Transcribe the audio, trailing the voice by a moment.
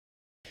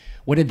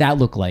What did that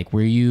look like?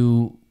 Were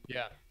you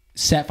Yeah.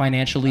 set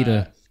financially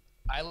to?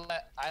 I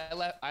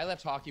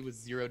left hockey with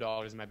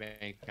 $0 in my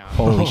bank account.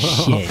 Holy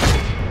shit.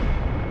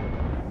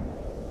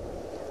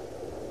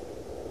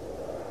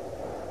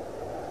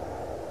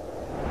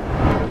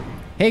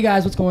 Hey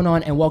guys, what's going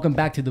on? And welcome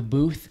back to the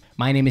booth.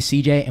 My name is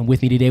CJ, and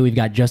with me today we've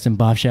got Justin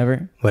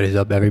Bofshever. What is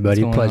up,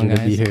 everybody? Pleasure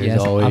to be here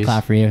as always. I'll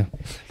clap for you.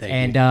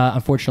 Thank you.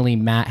 Unfortunately,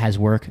 Matt has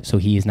work, so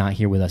he is not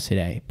here with us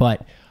today.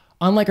 But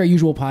unlike our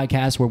usual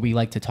podcast where we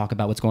like to talk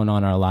about what's going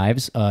on in our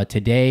lives,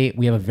 today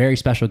we have a very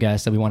special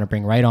guest that we want to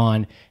bring right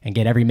on and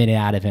get every minute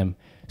out of him.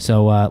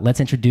 So let's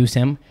introduce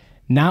him.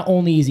 Not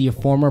only is he a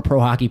former pro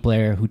hockey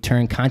player who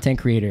turned content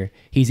creator,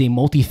 he's a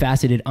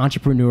multifaceted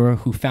entrepreneur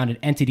who founded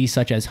entities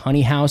such as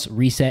Honey House,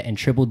 Reset, and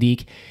Triple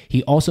Deke.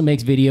 He also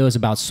makes videos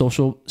about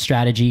social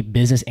strategy,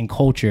 business, and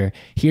culture.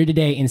 Here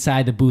today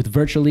inside the booth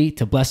virtually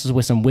to bless us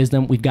with some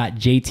wisdom, we've got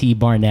JT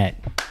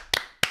Barnett.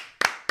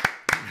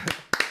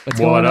 What's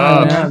going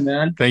on,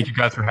 man? Thank you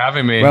guys for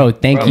having me. Bro,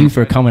 thank you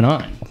for coming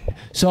on.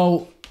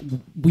 So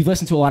we've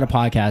listened to a lot of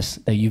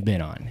podcasts that you've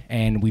been on,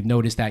 and we've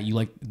noticed that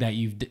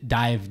you've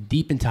dived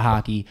deep into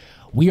hockey.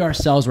 We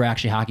ourselves were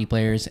actually hockey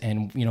players,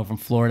 and from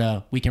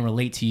Florida, we can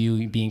relate to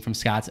you being from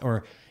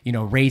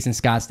raised in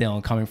Scottsdale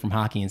and coming from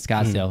hockey in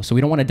Scottsdale. So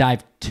we don't want to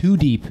dive too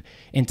deep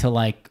into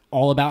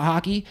all about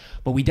hockey,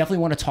 but we definitely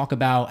want to talk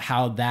about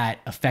how that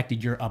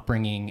affected your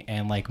upbringing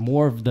and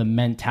more of the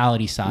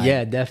mentality side.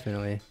 Yeah,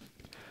 definitely.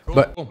 Cool.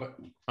 But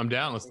I'm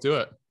down. Let's do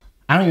it.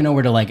 I don't even know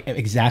where to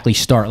exactly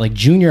start.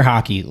 Junior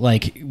hockey,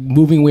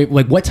 moving away,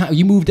 what time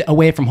you moved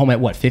away from home at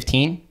what,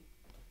 15?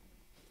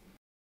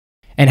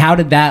 And how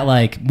did that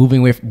moving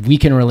away, we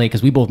can relate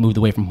because we both moved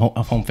away from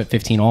home at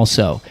 15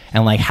 also.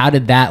 And how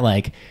did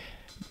that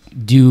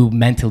do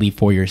mentally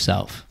for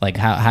yourself?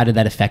 How did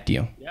that affect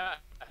you?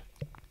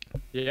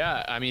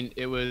 Yeah. I mean,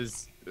 it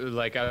was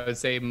I would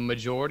say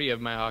majority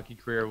of my hockey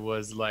career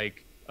was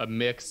a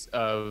mix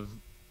of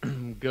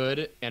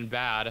good and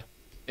bad.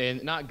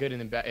 And not good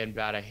and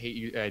bad. I hate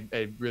you.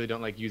 I really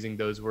don't like using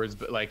those words,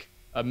 but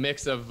a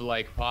mix of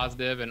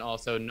positive and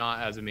also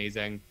not as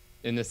amazing,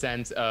 in the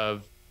sense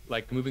of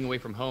moving away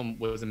from home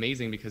was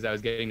amazing because I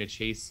was getting to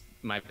chase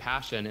my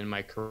passion and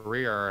my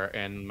career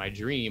and my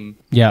dream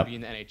to be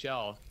in the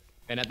NHL.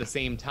 And at the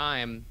same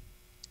time,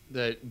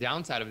 the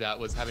downside of that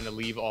was having to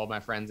leave all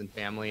my friends and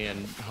family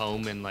and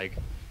home and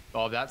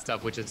all of that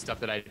stuff, which is stuff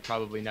that I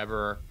probably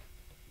never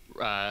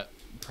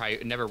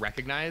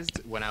recognized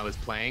when I was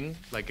playing.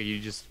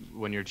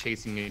 When you're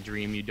chasing a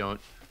dream,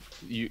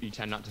 you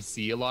tend not to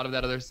see a lot of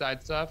that other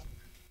side stuff.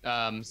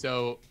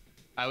 So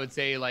I would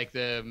say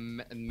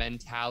the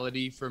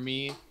mentality for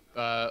me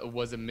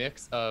was a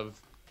mix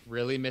of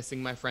really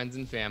missing my friends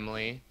and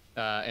family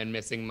and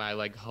missing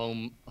my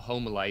home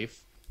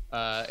life,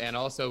 and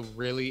also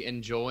really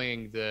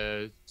enjoying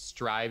the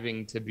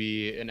striving to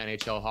be an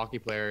NHL hockey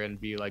player and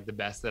be the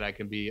best that I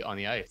can be on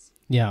the ice.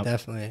 Yeah,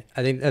 definitely.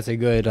 I think that's a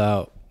good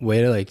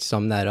way to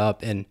sum that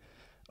up. And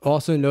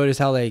also notice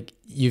how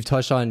you've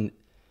touched on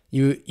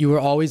you were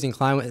always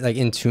inclined with,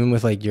 in tune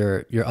with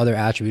your other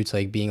attributes,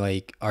 being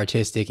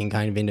artistic and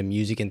kind of into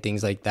music and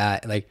things like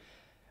that.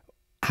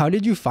 How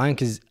did you find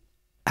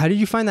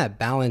that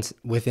balance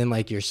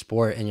within your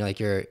sport and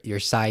your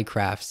side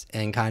crafts,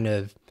 and kind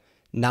of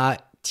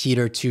not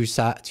teeter too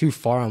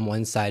far on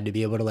one side to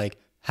be able to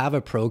have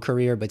a pro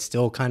career but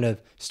still kind of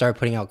start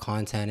putting out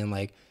content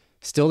and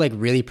still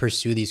really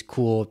pursue these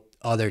cool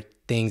other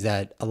things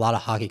that a lot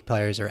of hockey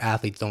players or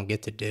athletes don't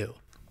get to do?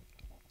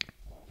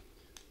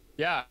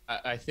 Yeah,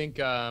 I think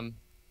I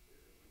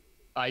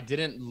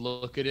didn't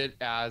look at it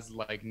as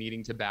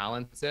needing to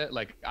balance it.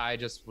 I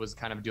just was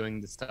kind of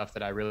doing the stuff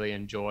that I really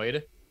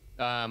enjoyed.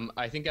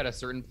 I think at a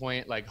certain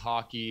point,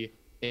 hockey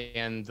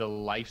and the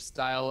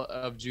lifestyle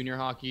of junior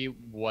hockey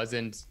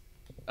wasn't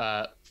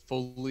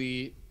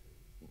fully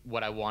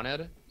what I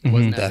wanted. It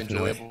wasn't as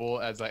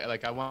enjoyable as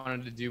I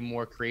wanted to do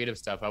more creative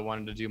stuff. I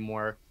wanted to do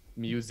more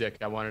music.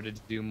 I wanted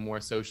to do more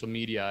social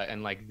media,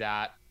 and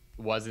that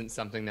wasn't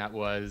something that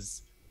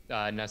was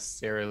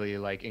necessarily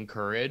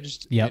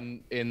encouraged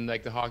in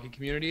the hockey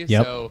community.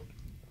 So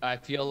I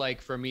feel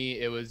for me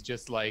it was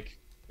just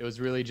it was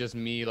really just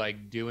me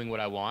doing what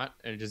I want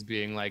and just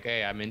being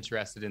hey, I'm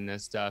interested in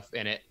this stuff,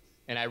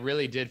 and I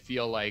really did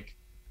feel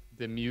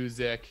the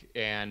music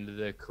and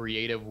the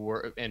creative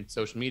work and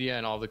social media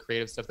and all the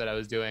creative stuff that I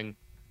was doing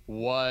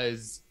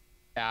was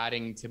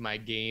adding to my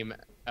game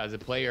as a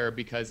player,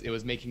 because it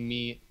was making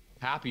me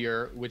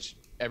happier, which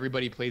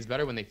everybody plays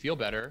better when they feel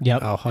better.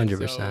 Yep.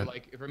 100%.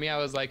 So for me, I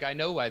was I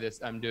know why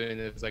I'm doing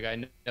this.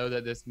 I know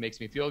that this makes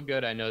me feel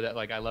good. I know that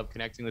I love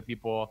connecting with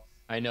people.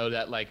 I know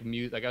that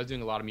I was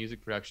doing a lot of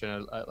music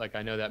production.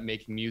 I know that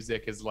making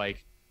music is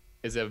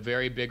a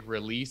very big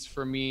release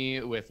for me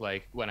with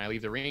when I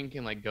leave the rink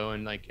and go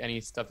and any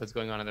stuff that's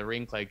going on in the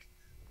rink,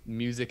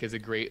 music is a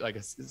great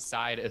a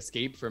side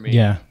escape for me.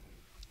 Yeah.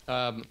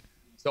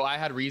 So I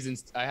had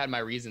my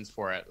reasons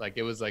for it.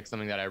 It was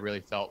something that I really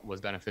felt was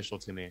beneficial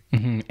to me.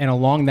 Mm-hmm. And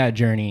along that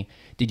journey,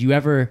 did you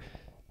ever,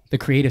 the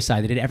creative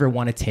side, did it ever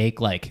want to take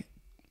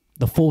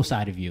the full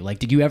side of you? Like,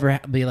 did you ever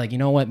be like, you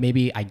know what,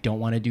 maybe I don't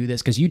want to do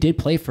this? Because you did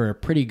play for a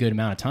pretty good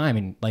amount of time,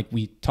 and like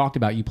we talked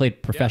about, you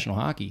played professional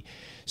hockey.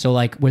 So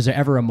like, was there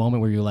ever a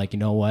moment where you're like, you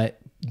know what,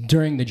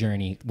 during the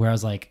journey where I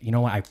was like, you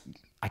know what,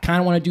 I kind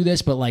of want to do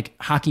this, but like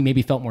hockey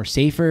maybe felt more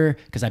safer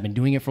because I've been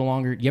doing it for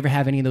longer. Do you ever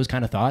have any of those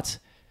kind of thoughts?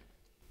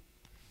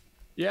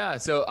 Yeah,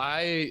 so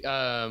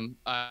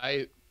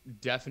I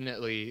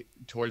definitely,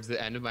 towards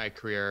the end of my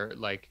career,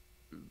 like,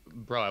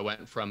 bro, I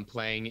went from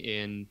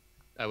playing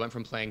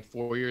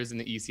 4 years in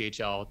the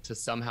ECHL to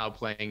somehow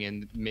playing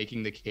in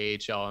making the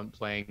KHL and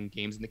playing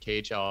games in the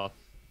KHL,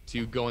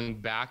 to going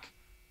back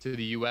to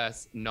the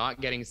US,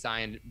 not getting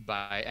signed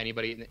by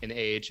anybody in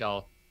the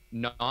AHL,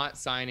 not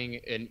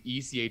signing an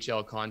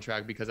ECHL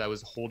contract because I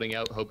was holding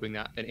out hoping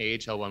that an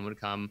AHL one would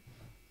come,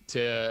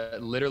 to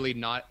literally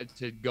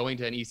going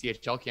to an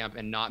ECHL camp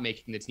and not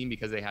making the team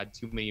because they had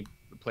too many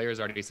players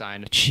already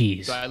signed.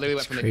 Jeez, so I literally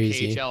went from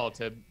crazy. the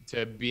KHL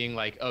to being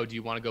like, oh, do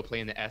you want to go play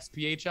in the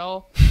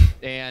SPHL?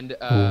 And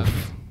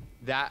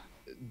that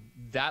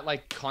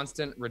like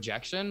constant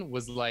rejection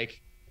was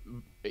like,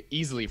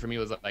 easily for me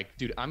was like,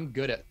 dude, I'm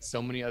good at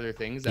so many other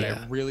things that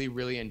I really,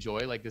 really enjoy,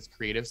 like this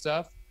creative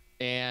stuff.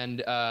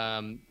 And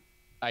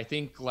I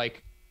think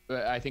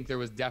there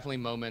was definitely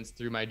moments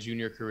through my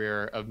junior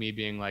career of me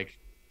being like,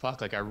 fuck,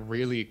 like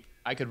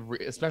I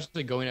could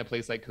especially going to a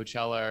place like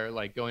Coachella or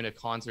like going to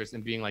concerts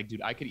and being like,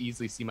 dude, I could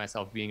easily see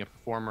myself being a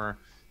performer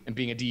and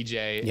being a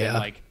DJ and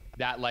like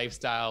that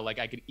lifestyle. Like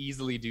I could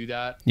easily do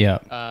that. Yeah.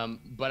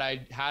 But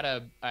I had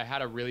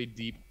a really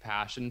deep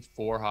passion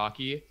for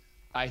hockey.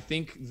 I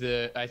think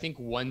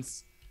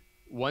once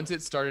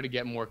it started to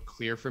get more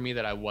clear for me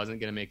that I wasn't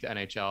going to make the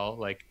NHL,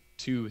 like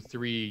 2,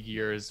 3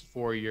 years,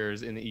 4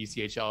 years in the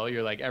ECHL,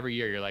 you're like, every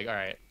year you're like, all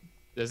right,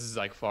 this is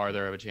like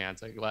farther of a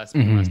chance, like less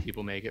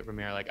people make it from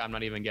here. Like I'm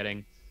not even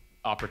getting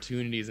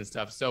opportunities and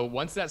stuff. So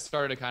once that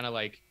started to kind of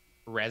like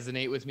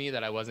resonate with me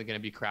that I wasn't going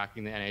to be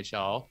cracking the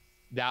NHL,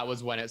 that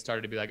was when it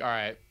started to be like, all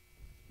right,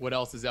 what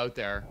else is out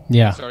there?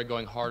 Yeah. I started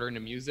going harder into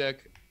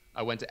music.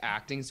 I went to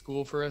acting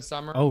school for a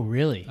summer. Oh,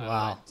 really?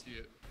 Wow.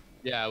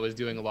 I was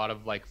doing a lot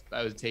of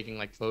I was taking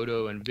like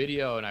photo and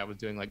video, and I was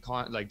doing like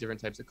different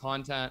types of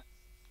content.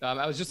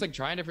 I was just like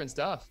trying different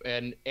stuff,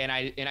 and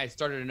I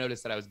started to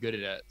notice that I was good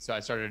at it. So I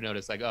started to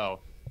notice like,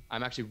 oh,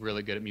 I'm actually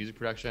really good at music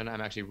production.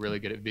 I'm actually really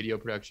good at video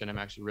production. I'm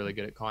actually really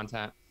good at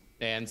content.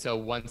 And so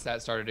once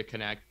that started to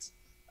connect,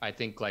 I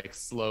think like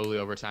slowly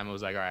over time, I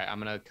was like, all right, I'm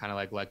going to kind of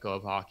like let go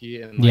of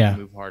hockey and like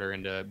move harder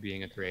into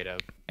being a creative.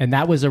 And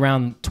that was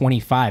around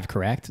 25,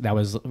 correct?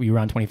 You were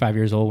around 25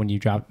 years old when you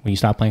stopped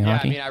playing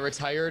hockey? I mean, I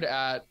retired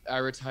at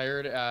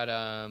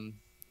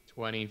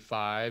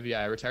 25. Yeah,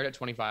 I retired at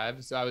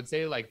 25. So I would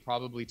say like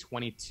probably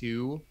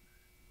 22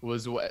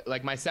 was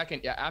like my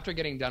second. Yeah, after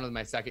getting done with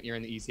my second year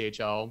in the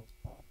ECHL,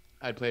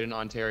 I'd played in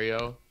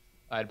Ontario.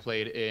 I'd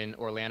played in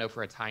Orlando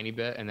for a tiny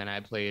bit, and then I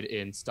played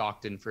in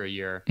Stockton for a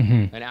year.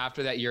 Mm-hmm. And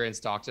after that year in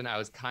Stockton, I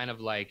was kind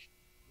of like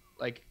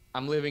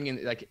I'm living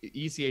in like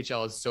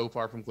ECHL is so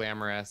far from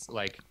glamorous.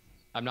 Like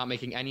I'm not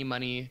making any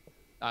money.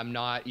 I'm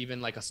not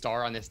even like a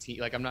star on this team.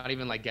 Like I'm not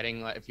even like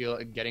getting what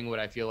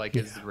I feel like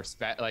is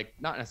respect, like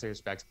not necessarily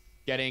respect,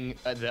 getting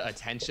the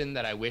attention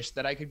that I wish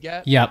that I could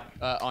get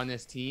on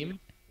this team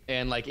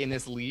and like in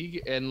this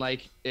league. And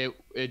like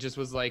it just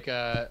was like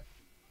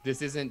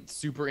this isn't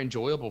super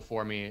enjoyable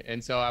for me.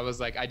 And so I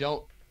was like, I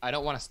don't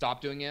want to stop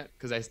doing it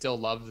because I still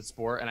love the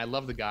sport and I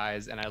love the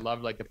guys and I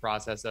love like the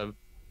process of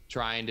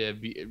trying to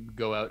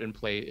go out and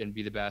play and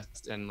be the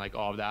best and like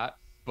all of that.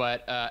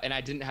 But and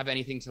I didn't have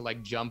anything to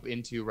like jump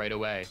into right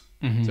away.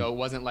 Mm-hmm. So it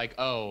wasn't like,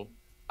 oh,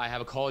 I have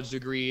a college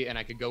degree and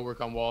I could go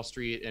work on Wall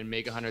Street and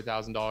make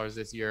 $100,000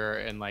 this year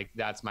and like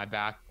that's my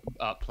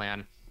backup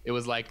plan. It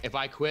was like, if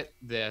I quit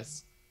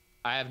this,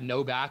 I have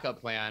no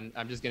backup plan.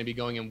 I'm just going to be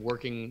going and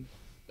working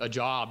a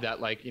job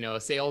that like, you know,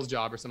 a sales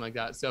job or something like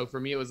that. So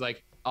for me, it was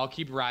like, I'll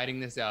keep riding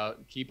this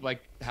out, keep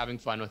like having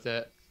fun with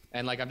it.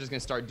 And like, I'm just going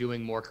to start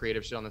doing more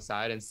creative shit on the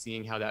side and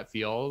seeing how that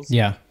feels.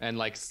 Yeah. And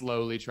like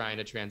slowly trying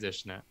to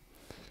transition it.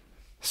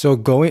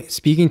 So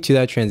speaking to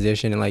that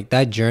transition and like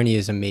that journey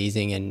is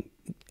amazing, and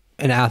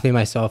an athlete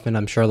myself, and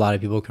I'm sure a lot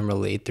of people can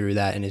relate through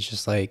that. And it's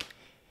just like,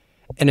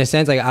 in a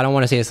sense, like, I don't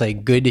want to say it's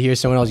like good to hear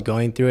someone else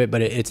going through it,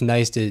 but it's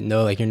nice to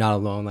know like you're not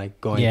alone, like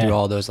going through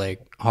all those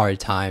like hard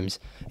times.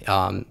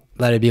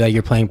 Let it be like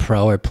you're playing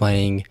pro or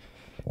playing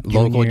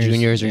local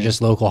juniors or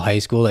just local high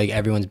school, like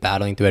everyone's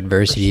battling through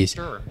adversities.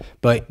 Sure.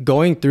 But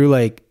going through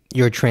like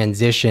your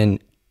transition,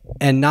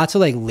 and not to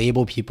like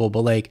label people,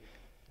 but like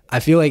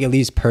I feel like at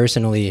least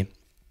personally,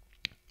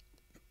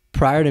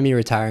 prior to me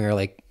retiring or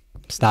like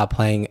stop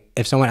playing,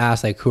 if someone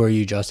asked like, who are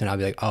you, Justin, I'll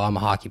be like, oh, I'm a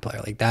hockey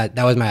player. Like that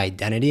was my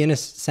identity in a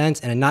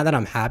sense. And not that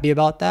I'm happy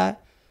about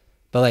that,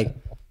 but like,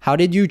 how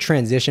did you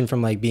transition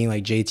from like being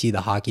like JT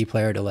the hockey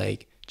player to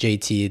like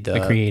JT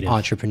the creative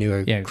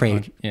entrepreneur,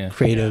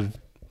 creative?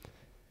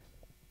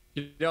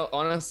 You know,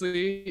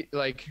 honestly,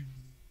 like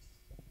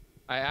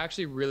I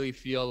actually really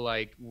feel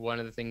like one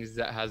of the things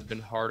that has been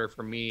harder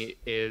for me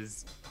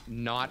is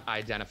not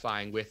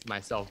identifying with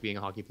myself being a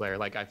hockey player.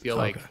 Like I feel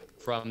like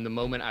from the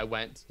moment I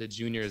went to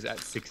juniors at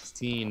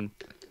 16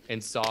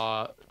 and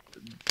saw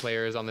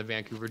players on the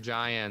Vancouver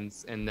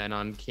Giants and then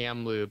on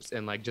Kamloops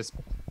and like just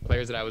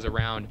players that I was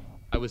around,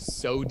 I was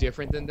so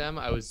different than them.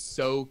 I was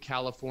so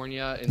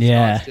California and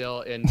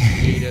Scottsdale and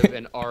creative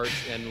and art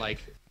and like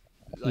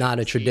not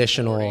a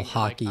traditional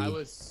hockey. Like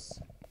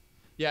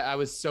I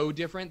was so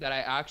different that I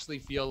actually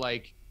feel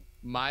like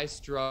my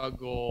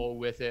struggle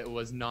with it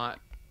was not,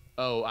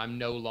 oh, I'm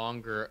no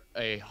longer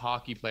a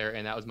hockey player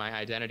and that was my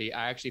identity.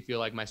 I actually feel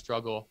like my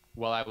struggle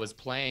while I was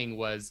playing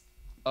was,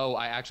 oh,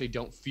 I actually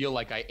don't feel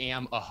like I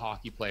am a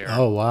hockey player.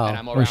 Oh, wow. And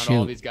I'm around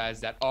all these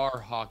guys that are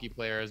hockey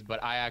players,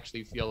 but I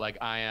actually feel like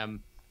I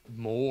am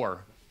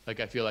more. Like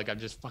I feel like I'm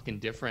just fucking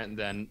different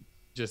than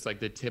just like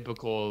the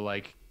typical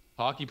like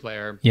hockey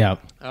player. Yeah.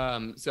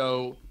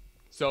 So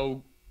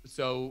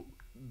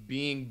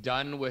being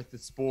done with the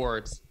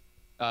sports,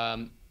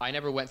 I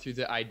never went through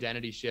the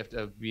identity shift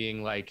of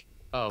being like,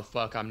 oh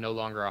fuck, I'm no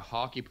longer a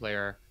hockey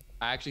player.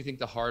 I actually think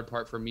the hard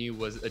part for me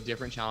was a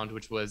different challenge,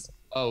 which was,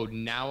 oh,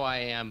 now I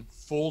am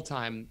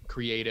full-time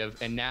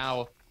creative and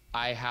now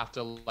I have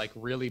to like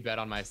really bet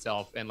on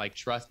myself and like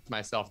trust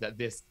myself that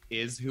this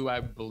is who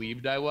I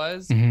believed I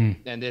was.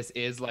 And this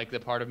is like the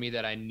part of me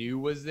that I knew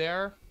was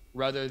there,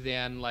 rather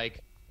than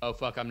like, oh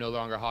fuck, I'm no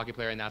longer a hockey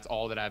player and that's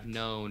all that I've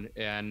known.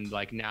 And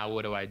like, now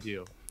what do I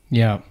do?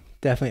 Yeah,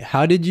 definitely.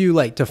 How did you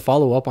like, to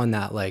follow up on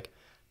that, like,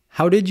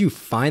 how did you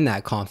find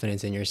that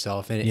confidence in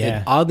yourself? And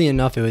it, oddly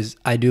enough, it was,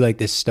 I do like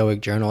this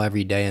stoic journal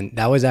every day. And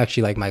that was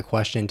actually like my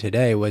question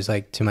today was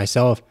like to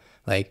myself,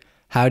 like,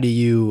 how do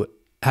you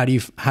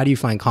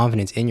find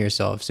confidence in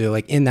yourself? So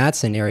like in that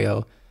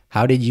scenario,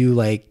 how did you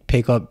like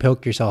pick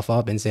yourself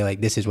up and say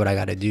like, this is what I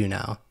got to do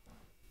now?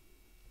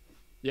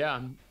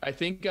 Yeah, I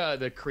think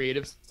the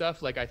creative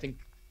stuff, like I think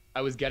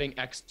I was getting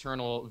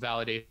external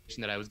validation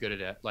that I was good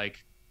at it.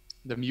 Like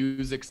the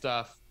music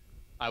stuff,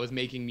 I was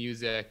making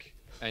music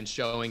and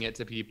showing it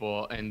to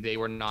people and they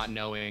were not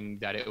knowing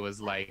that it was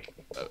like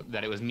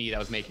that it was me that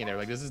was making it. They were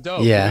like, this is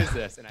dope. Yeah. Who is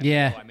this? And I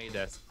know I made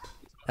this.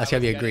 That's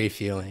gotta be a great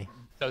feeling.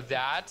 So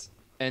that,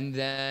 and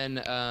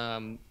then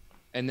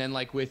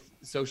like with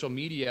social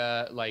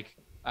media, like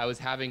I was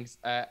having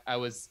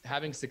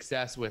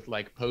success with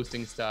like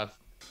posting stuff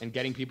and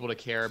getting people to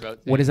care about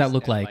things. What does that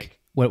look like?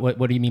 What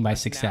do you mean by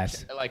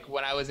success? Like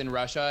when I was in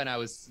Russia and I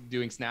was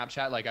doing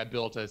Snapchat, like I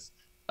built a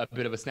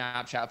bit of a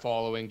Snapchat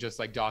following, just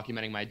like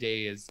documenting my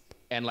days,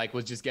 and like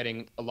was just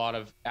getting a lot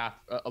of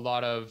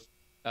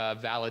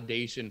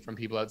validation from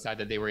people outside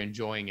that they were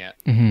enjoying it.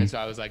 And so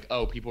I was like,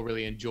 oh, people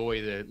really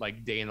enjoy the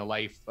like day in the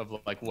life of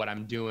like what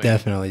I'm doing.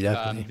 Definitely.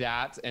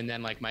 That, and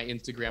then like my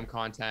Instagram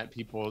content,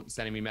 people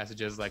sending me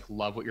messages like,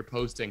 love what you're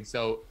posting.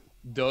 So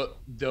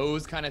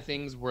those kind of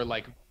things were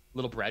like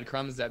little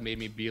breadcrumbs that made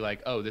me be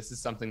like, oh, this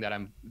is something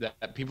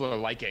that people are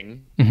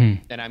liking,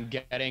 and I'm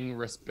getting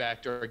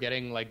respect or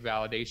getting like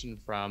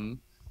validation from.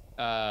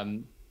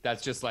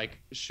 That's just like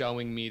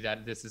showing me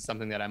that this is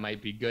something that I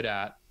might be good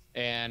at.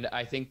 And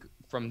I think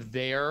from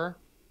there,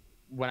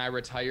 when I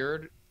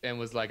retired and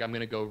was like, I'm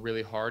going to go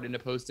really hard into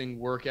posting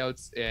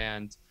workouts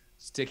and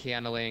stick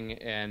handling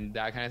and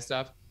that kind of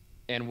stuff.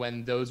 And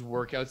when those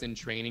workouts and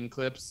training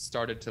clips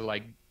started to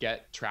like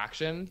get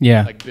traction,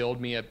 like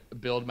build my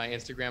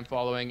Instagram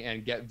following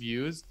and get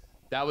views,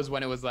 that was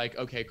when it was like,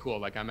 okay, cool.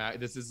 Like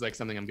this is like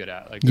something I'm good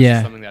at. Like this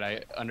is something that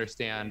I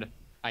understand.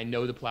 I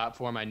know the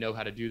platform. I know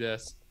how to do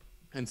this.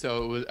 And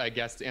so it was, I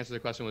guess to answer the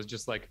question, was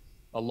just like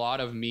a lot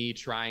of me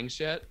trying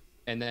shit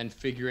and then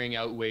figuring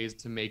out ways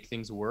to make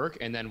things work.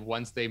 And then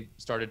once they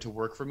started to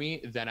work for me,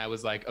 then I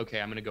was like,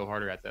 okay, I'm going to go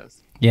harder at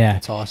this. Yeah.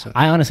 That's awesome.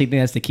 I honestly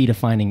think that's the key to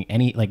finding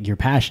any, like your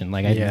passion,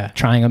 like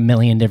trying a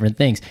million different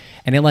things.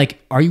 And then like,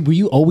 were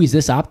you always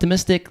this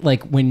optimistic?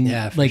 Like when,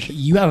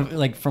 you have,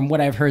 like, from what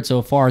I've heard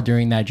so far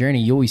during that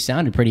journey, you always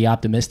sounded pretty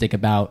optimistic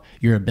about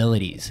your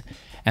abilities.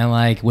 And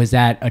like, was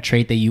that a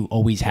trait that you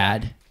always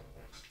had?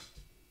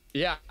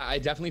 Yeah, I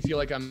definitely feel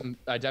like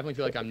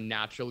I'm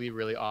naturally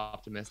really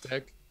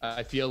optimistic.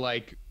 I feel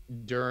like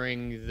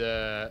during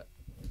the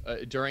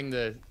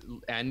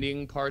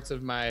ending parts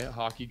of my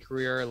hockey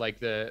career,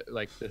 like the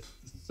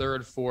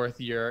third,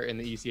 fourth year in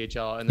the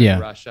ECHL and then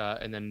Russia,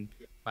 and then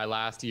my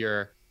last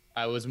year,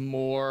 I was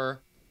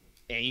more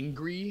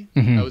angry.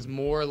 I was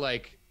more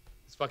like,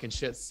 this fucking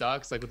shit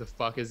sucks. Like, what the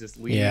fuck is this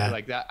league?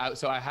 Like that.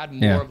 So I had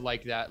more of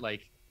like that,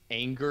 like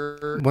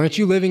anger. Weren't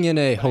you living in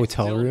a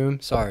hotel room?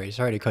 Sorry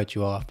to cut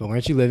you off, but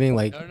weren't you living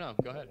like? No,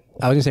 go ahead.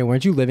 I was gonna say,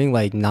 weren't you living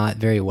like not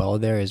very well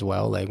there as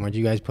well? Like, weren't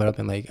you guys put up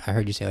in like, I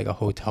heard you say like a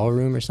hotel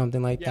room or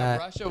something like that?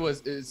 Russia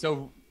was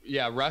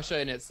Russia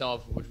in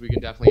itself, which we can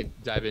definitely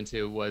dive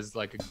into, was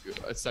like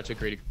such a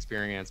great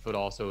experience, but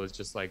also was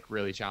just like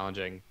really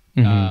challenging.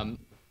 But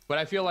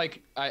I feel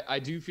like I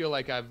do feel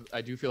like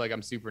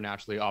I'm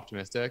supernaturally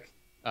optimistic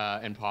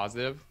and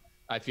positive.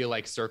 I feel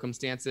like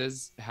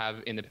circumstances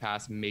have in the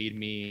past made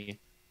me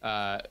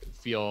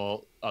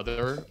feel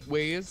other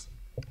ways.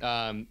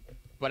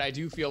 But I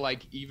do feel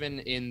like even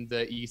in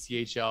the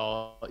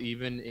ECHL,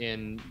 even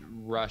in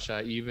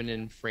Russia, even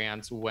in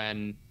France,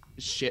 when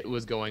shit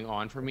was going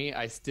on for me,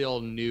 I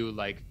still knew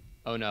like,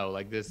 oh no,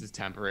 like this is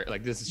temporary.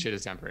 Like this shit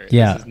is temporary.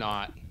 Yeah.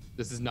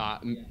 This is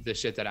not the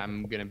shit that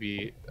I'm gonna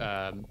be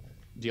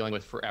dealing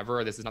with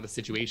forever. This is not the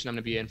situation I'm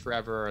gonna be in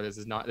forever. Or this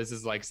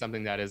is like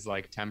something that is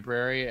like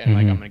temporary, and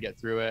like I'm gonna get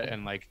through it.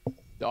 And like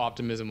the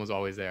optimism was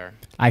always there.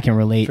 I can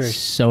relate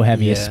so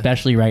heavy,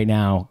 especially right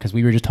now, because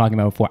we were just talking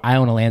about before. I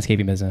own a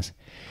landscaping business,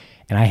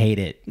 and I hate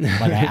it.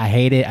 Like I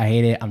hate it. I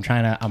hate it. I'm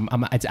trying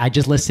to. I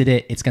just listed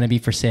it. It's gonna be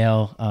for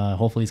sale.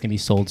 Hopefully, it's gonna be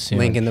sold soon.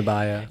 Link in the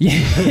bio. Yeah,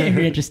 if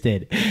you're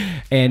interested.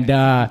 And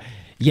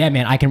yeah,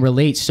 man, I can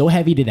relate so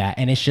heavy to that.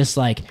 And it's just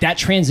like that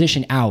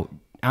transition out.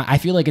 I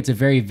feel like it's a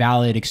very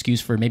valid excuse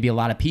for maybe a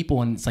lot of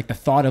people. And it's like the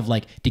thought of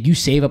like, did you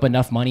save up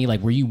enough money? Like,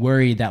 were you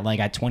worried that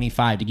like at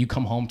 25, did you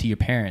come home to your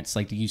parents?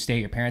 Like, did you stay at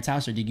your parents'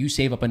 house, or did you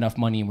save up enough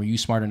money and were you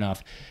smart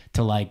enough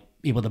to like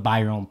be able to buy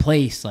your own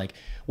place? Like,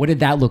 what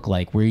did that look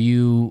like? Were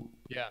you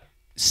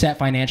set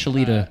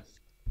financially to?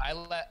 I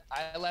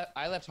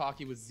left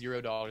hockey with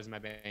 $0 in my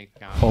bank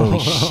account. Holy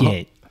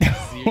shit.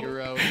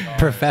 $0.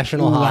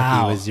 Professional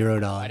hockey was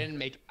 $0. I didn't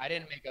make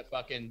a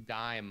fucking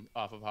dime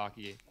off of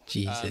hockey.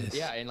 Jesus.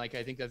 Yeah, and like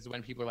I think that's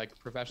when people are like,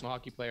 professional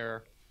hockey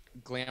player,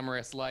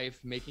 glamorous life,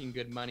 making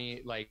good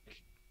money.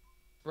 Like,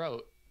 bro,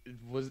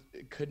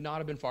 it could not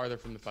have been farther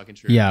from the fucking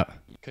truth. Yeah.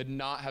 Could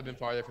not have been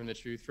farther from the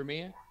truth for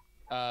me.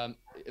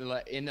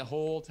 In the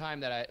whole time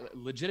that I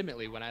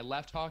legitimately, when I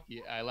left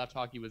hockey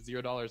with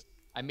 $0.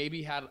 I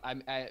maybe had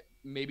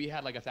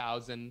like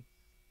 1,000,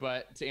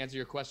 but to answer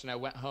your question, I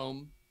went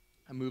home,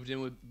 I moved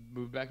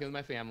back in with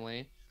my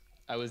family.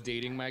 I was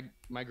dating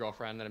my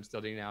girlfriend that I'm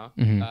still dating now.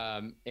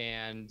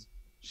 And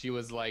she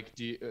was like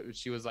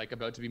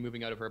about to be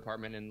moving out of her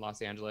apartment in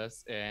Los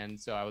Angeles. And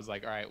so I was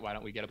like, all right, why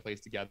don't we get a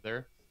place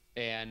together?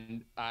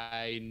 And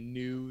I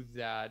knew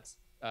that,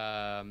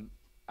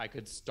 I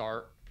could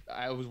start,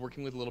 I was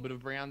working with a little bit of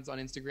brands on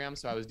Instagram.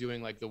 So I was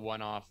doing like the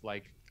one-off,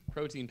 like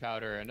protein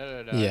powder and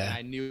And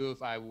I knew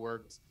if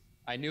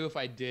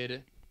I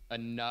did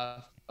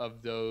enough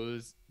of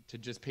those to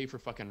just pay for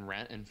fucking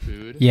rent and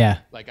food,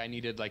 like I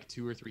needed like $2,000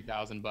 or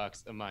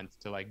 $3,000 a month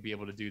to like be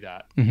able to do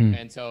that.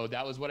 And so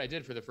that was what I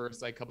did for the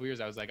first like couple of years.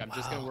 I was like, I'm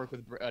just gonna work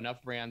with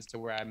enough brands to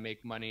where I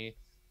make money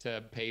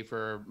to pay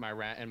for my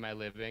rent and my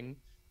living,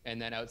 and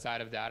then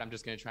outside of that, I'm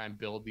just gonna try and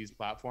build these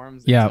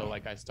platforms until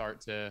like I start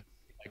to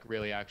like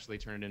really actually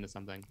turn it into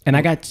something. And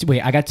I got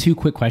two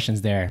quick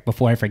questions there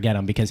before I forget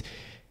them, because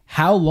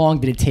how long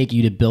did it take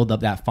you to build up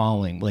that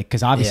following? Like,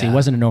 because obviously it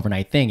wasn't an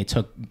overnight thing. It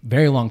took a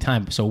very long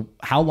time. So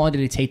how long did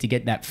it take to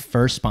get that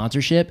first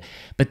sponsorship?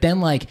 But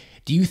then like,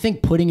 do you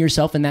think putting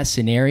yourself in that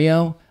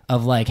scenario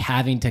of like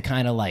having to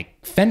kind of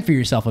like fend for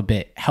yourself a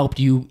bit helped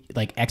you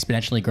like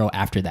exponentially grow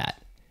after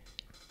that?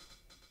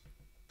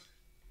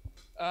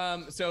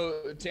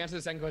 So to answer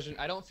the second question,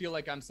 I don't feel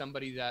like I'm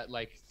somebody that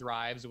like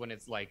thrives when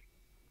it's like,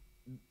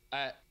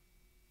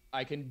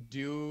 I can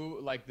do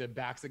like the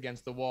backs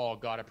against the wall,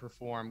 gotta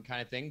perform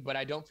kind of thing, but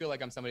I don't feel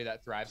like I'm somebody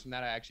that thrives from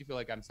that. I actually feel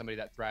like I'm somebody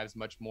that thrives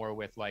much more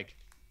with like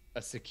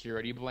a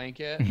security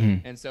blanket.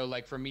 And so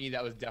like for me,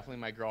 that was definitely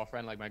my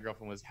girlfriend. Like my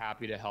girlfriend was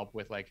happy to help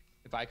with like,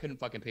 if I couldn't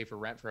fucking pay for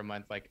rent for a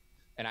month, like,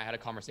 and I had a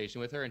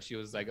conversation with her and she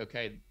was like,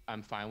 okay,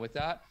 I'm fine with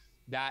that.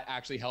 That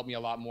actually helped me a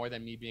lot more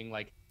than me being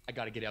like, I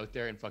gotta get out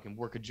there and fucking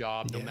work a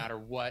job no matter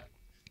what.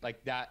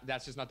 Like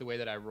that's just not the way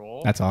that I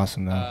roll. That's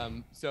awesome though.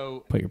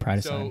 So put your pride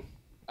aside.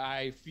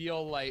 I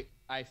feel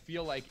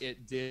like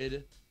it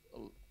did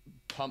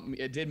pump me.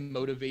 It did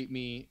motivate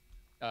me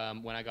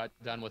when I got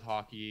done with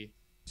hockey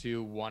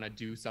to want to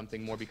do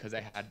something more, because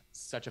I had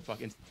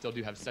still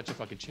do have such a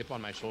fucking chip on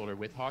my shoulder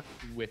with hockey,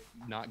 with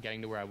not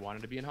getting to where I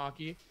wanted to be in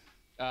hockey.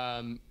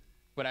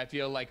 But I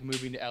feel like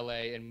moving to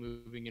LA and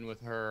moving in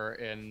with her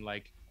and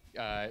like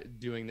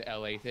doing the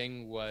LA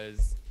thing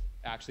was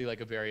actually like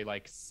a very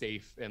like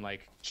safe and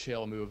like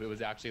chill move. It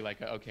was actually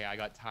like, okay, I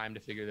got time to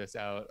figure this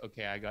out.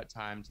 Okay, I got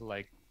time to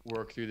like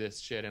work through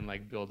this shit and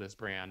like build this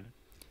brand.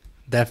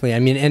 Definitely. I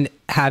mean, and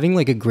having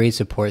like a great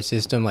support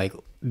system, like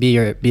be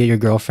it your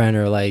girlfriend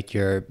or like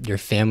your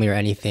family or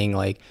anything,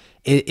 like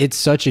it's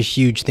such a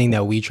huge thing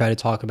that we try to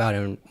talk about.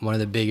 And one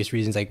of the biggest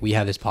reasons like we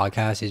have this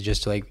podcast is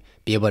just to like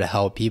be able to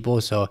help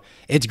people. So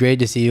it's great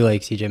to see you,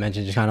 like CJ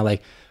mentioned, just kind of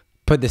like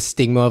put the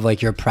stigma of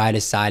like your pride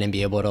aside and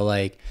be able to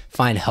like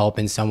find help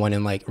in someone,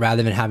 and like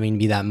rather than having to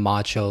be that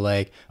macho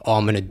like, oh,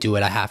 I'm gonna do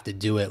it, I have to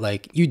do it,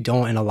 like you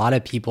don't. And a lot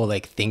of people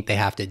like think they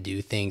have to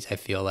do things, I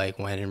feel like,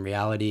 when in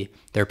reality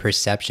their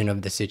perception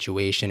of the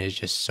situation is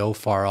just so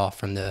far off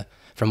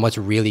from what's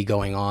really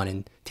going on.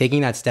 And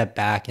taking that step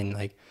back, and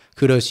like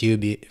kudos to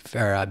you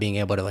for being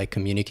able to like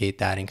communicate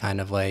that and kind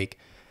of like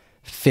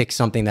fix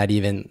something that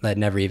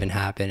never even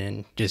happened,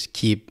 and just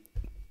keep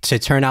to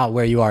turn out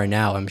where you are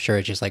now. I'm sure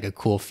it's just like a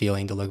cool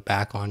feeling to look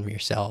back on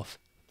yourself.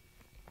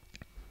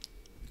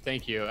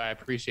 Thank you. I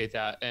appreciate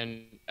that.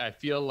 And I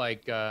feel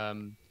like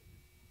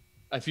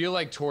I feel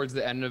like towards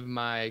the end of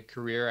my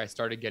career, I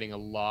started getting a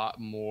lot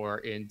more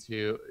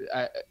into,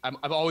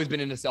 I've always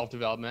been into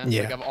self-development.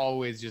 Yeah. Like I've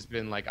always just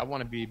been like, I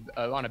want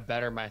to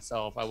better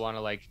myself.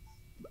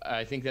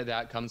 I think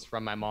that comes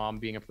from my mom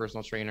being a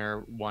personal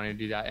trainer, wanting to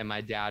do that. And my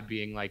dad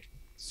being like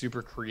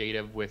super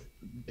creative with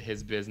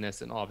his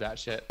business and all of that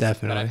shit.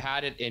 Definitely. But I've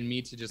had it in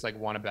me to just like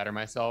want to better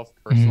myself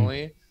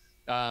personally.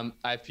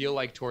 I feel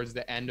like towards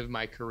the end of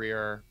my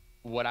career,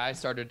 what I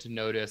started to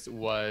notice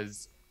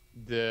was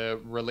the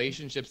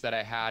relationships that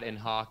I had in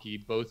hockey,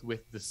 both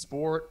with the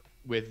sport,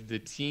 with the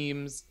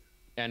teams,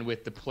 and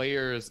with the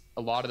players,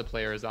 a lot of the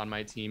players on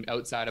my team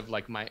outside of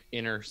like my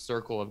inner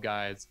circle of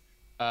guys,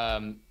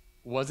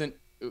 wasn't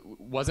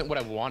what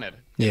I wanted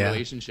in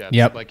relationships.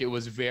 Like it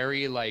was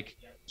very like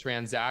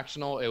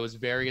transactional. It was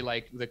very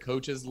like the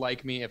coaches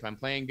like me if I'm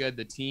playing good,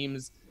 the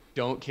teams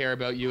don't care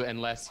about you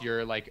unless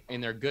you're like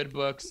in their good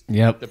books. The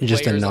you're players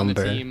just a on the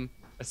number. team,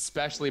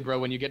 especially bro,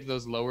 when you get to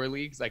those lower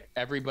leagues, like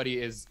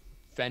everybody is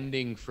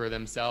fending for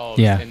themselves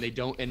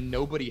and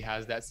nobody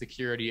has that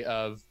security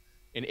of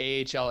an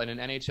AHL and an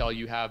NHL.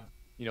 You have,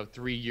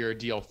 3-year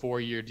deal,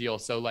 4-year deal.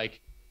 So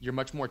like you're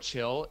much more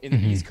chill in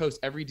the East Coast.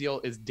 Every deal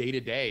is day to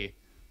day.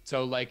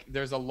 So like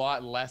there's a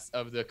lot less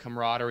of the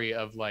camaraderie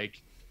of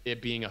like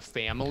it being a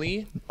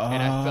family.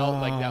 And I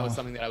felt like that was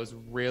something that I was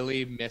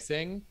really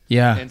missing.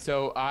 And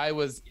so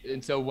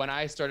when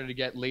I started to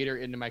get later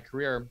into my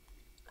career,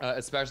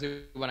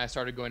 especially when I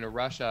started going to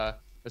Russia,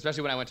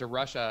 especially when I went to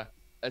Russia,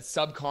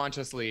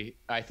 subconsciously,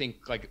 I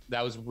think like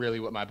that was really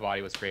what my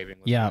body was craving.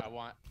 I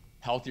want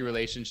healthy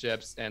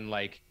relationships and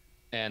like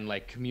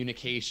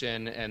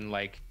communication and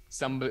like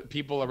some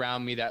people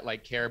around me that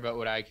like care about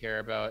what I care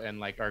about and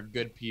like are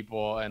good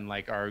people and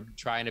like are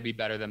trying to be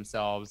better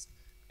themselves.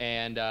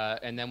 And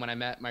then when I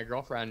met my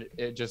girlfriend,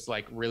 it just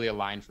like really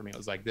aligned for me. It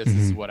was like, this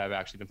is what I've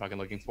actually been fucking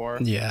looking for.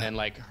 And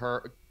like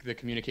the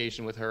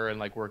communication with her and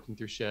like working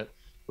through shit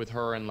with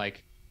her and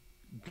like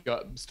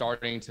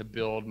starting to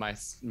build my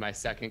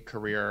second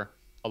career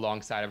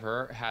alongside of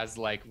her has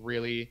like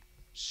really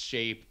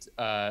shaped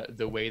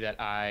the way that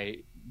I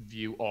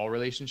view all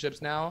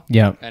relationships now.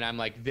 And I'm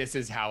like, this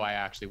is how I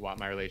actually want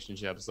my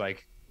relationships.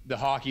 Like the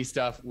hockey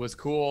stuff was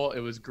cool. It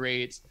was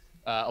great.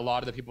 A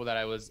lot of the people that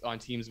I was on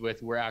teams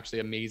with were actually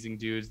amazing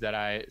dudes that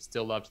I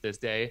still love to this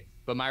day.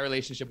 But my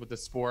relationship with the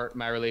sport,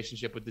 my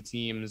relationship with the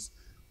teams,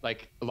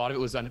 like a lot of it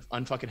was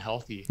unfucking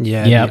healthy.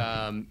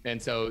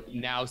 And so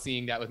now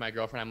seeing that with my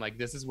girlfriend, I'm like,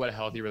 this is what a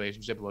healthy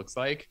relationship looks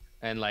like.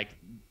 And like,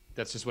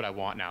 that's just what I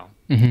want now.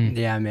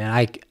 Yeah,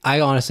 man.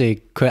 I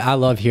honestly I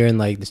love hearing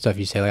like the stuff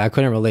you say. Like I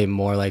couldn't relate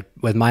more like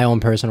with my own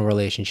personal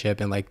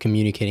relationship and like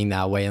communicating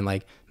that way and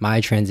like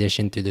my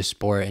transition through the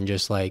sport and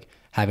just like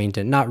having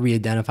to not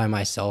re-identify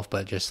myself,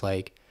 but just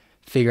like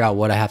figure out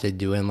what I have to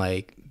do and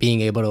like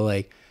being able to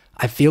like,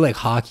 I feel like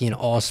hockey and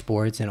all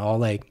sports and all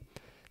like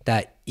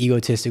that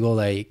egotistical,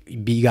 like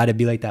you got to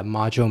be like that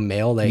macho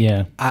male. Like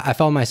I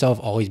felt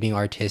myself always being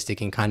artistic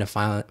and kind of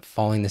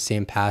following the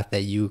same path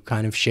that you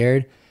kind of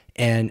shared.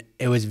 And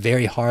it was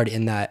very hard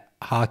in that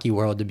hockey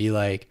world to be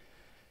like,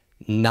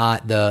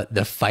 not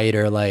the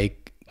fighter,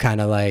 like kind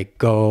of like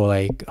go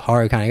like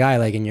hard kind of guy.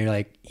 Like, and you're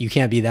like, you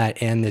can't be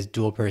that and this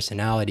dual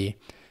personality.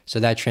 So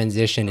that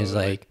transition is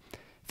like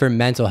for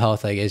mental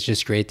health, like it's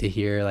just great to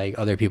hear like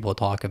other people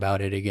talk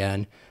about it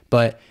again.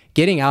 But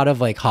getting out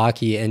of like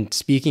hockey and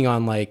speaking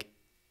on like,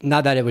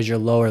 not that it was your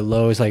lower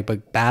lows, like,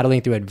 but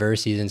battling through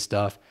adversities and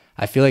stuff,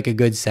 I feel like a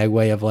good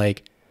segue of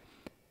like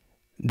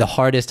the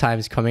hardest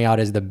times coming out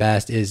as the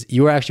best is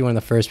you were actually one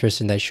of the first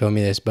person that showed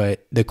me this,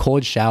 but the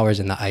cold showers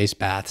and the ice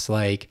baths,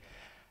 like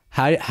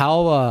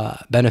how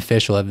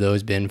beneficial have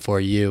those been for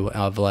you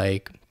of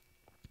like,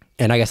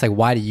 and I guess like,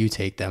 why do you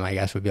take them? I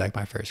guess would be like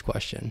my first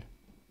question.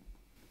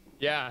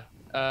 Yeah.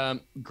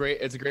 Great.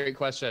 It's a great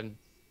question.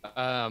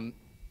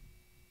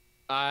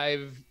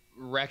 I've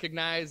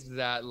recognized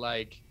that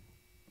like,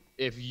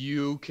 if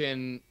you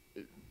can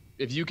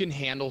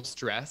handle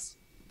stress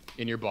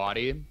in your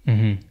body,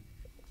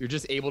 you're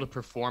just able to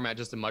perform at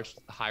just a much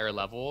higher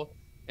level.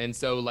 And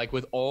so like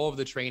with all of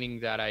the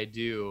training that I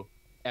do,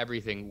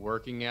 everything,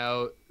 working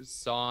out,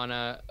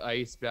 sauna,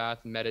 ice bath,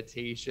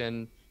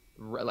 meditation,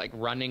 like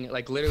running,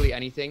 like literally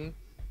anything,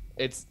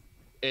 it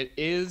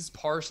is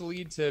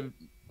partially to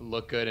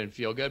look good and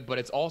feel good, but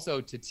it's also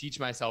to teach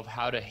myself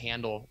how to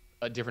handle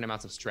different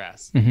amounts of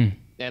stress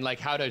and like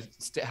how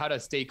to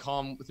stay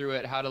calm through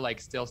it, how to like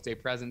still stay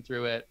present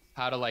through it,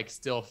 how to like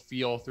still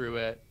feel through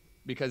it.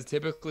 Because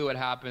typically what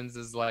happens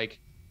is like,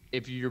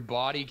 if your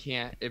body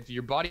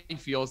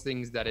feels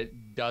things that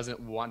it doesn't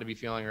want to be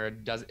feeling, or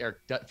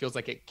feels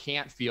like it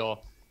can't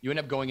feel, you end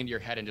up going into your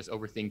head and just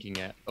overthinking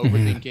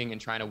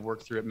and trying to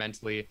work through it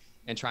mentally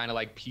and trying to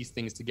like piece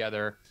things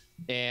together.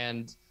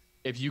 And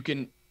if you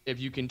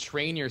can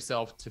train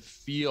yourself to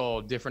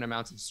feel different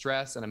amounts of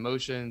stress and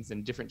emotions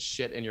and different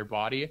shit in your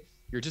body,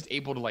 you're just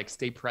able to like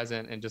stay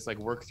present and just like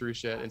work through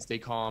shit and stay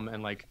calm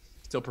and like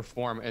still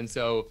perform. And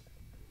so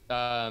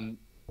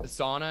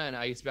sauna and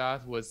ice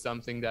bath was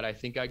something that I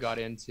think I got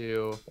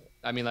into.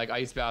 I mean, like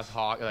ice bath,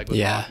 hockey, like with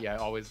Yeah. hockey, I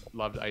always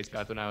loved ice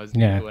bath when I was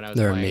Yeah.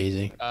 They're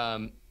playing.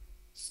 amazing.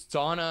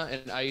 Sauna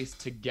and ice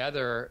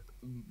together.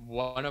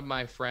 One of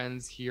my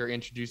friends here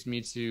introduced me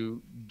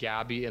to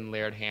Gabby and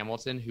Laird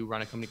Hamilton, who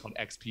run a company called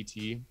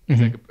XPT.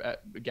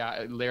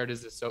 Laird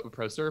is a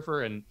pro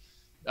surfer, and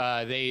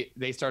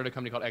they started a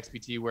company called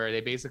XPT where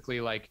they basically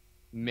like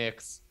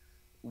mix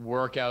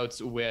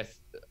workouts with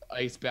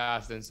ice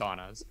baths and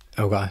saunas.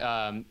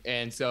 Okay.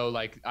 And so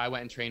like I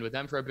went and trained with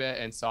them for a bit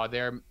and saw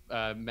their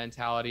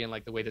mentality and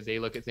like the way that they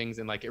look at things,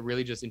 and like it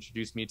really just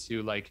introduced me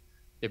to like,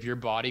 if your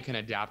body can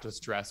adapt to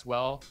stress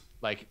well,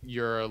 like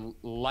your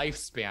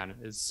lifespan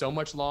is so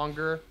much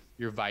longer,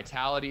 your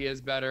vitality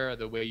is better,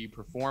 the way you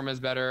perform is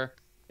better.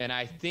 And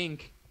I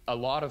think a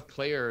lot of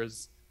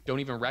players don't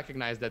even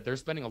recognize that they're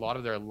spending a lot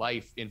of their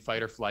life in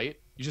fight or flight.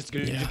 You just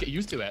get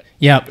used to it.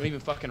 Yeah. You don't even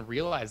fucking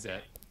realize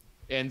it.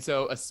 And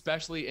so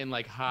especially in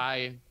like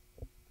high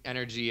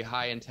energy,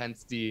 high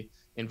intensity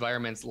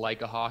environments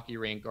like a hockey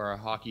rink or a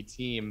hockey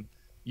team,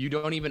 you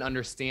don't even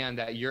understand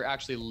that you're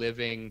actually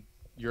living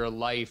your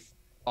life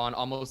on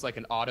almost like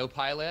an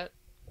autopilot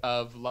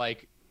of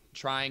like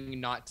trying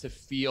not to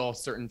feel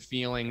certain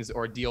feelings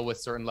or deal with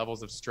certain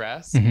levels of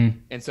stress.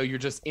 And so you're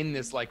just in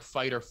this like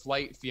fight or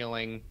flight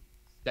feeling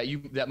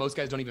that most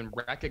guys don't even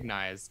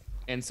recognize.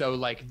 And so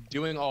like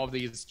doing all of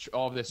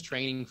this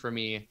training for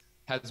me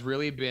has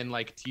really been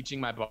like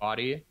teaching my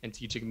body and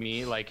teaching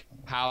me like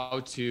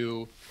how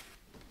to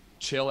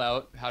chill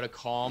out, how to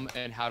calm,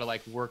 and how to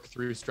like work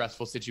through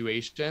stressful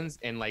situations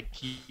and like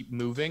keep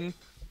moving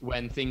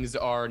when things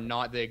are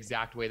not the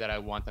exact way that I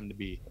want them to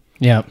be.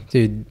 Yeah,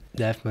 dude,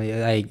 definitely.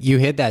 Like you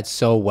hit that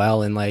so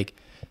well, and like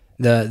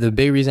the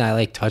big reason I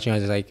like touching on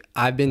it is like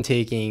I've been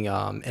taking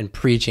and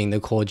preaching the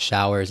cold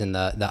showers and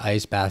the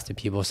ice baths to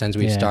people since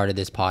we started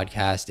this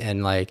podcast,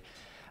 and like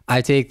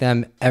I take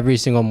them every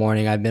single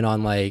morning. I've been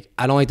on like,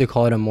 I don't like to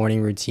call it a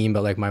morning routine,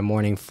 but like my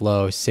morning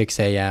flow, 6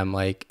 a.m.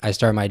 Like I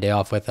start my day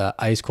off with a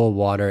ice cold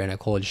water and a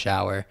cold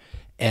shower,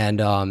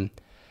 and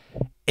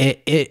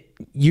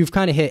you've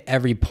kind of hit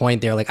every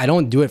point there. Like I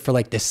don't do it for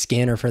like the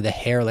skin or for the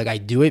hair. Like I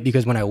do it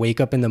because when I wake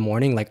up in the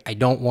morning, like I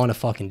don't want to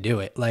fucking do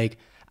it. Like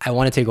I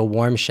want to take a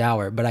warm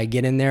shower, but I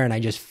get in there and I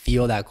just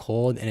feel that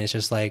cold, and it's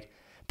just like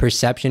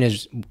perception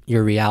is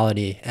your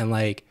reality. And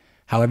like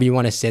however you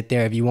want to sit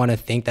there, if you want to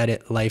think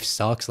that life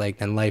sucks, like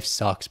then life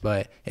sucks.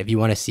 But if you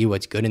want to see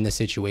what's good in the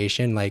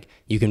situation, like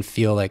you can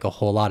feel like a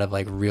whole lot of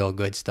like real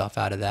good stuff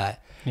out of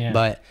that. Yeah.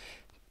 But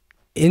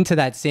into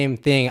that same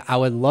thing, I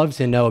would love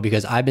to know,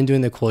 because I've been doing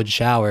the cold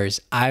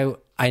showers. I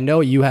know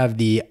you have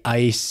the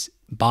ice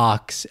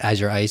box as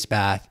your ice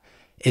bath.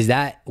 Is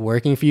that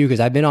working for you?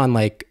 Because I've been on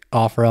like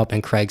OfferUp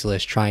and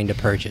Craigslist trying to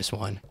purchase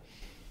one.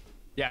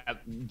 Yeah,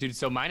 dude.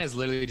 So mine is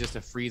literally just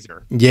a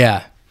freezer.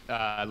 Yeah.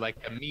 Like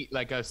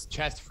a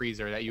chest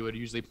freezer that you would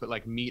usually put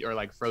like meat or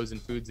like frozen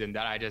foods in.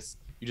 That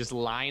you just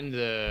line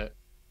the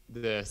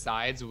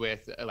sides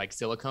with like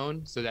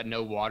silicone so that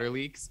no water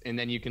leaks, and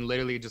then you can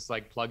literally just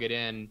like plug it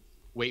in,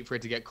 wait for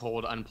it to get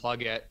cold,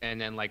 unplug it, and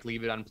then like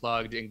leave it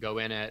unplugged and go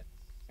in it.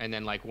 And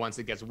then like once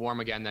it gets warm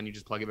again, then you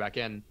just plug it back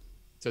in.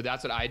 So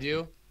that's what I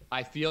do.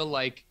 I feel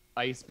like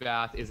ice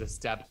bath is a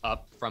step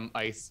up from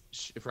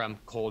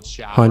cold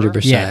shower.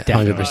 100%. Yeah,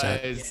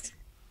 100%.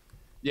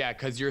 Yeah,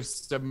 because you're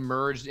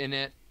submerged in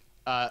it.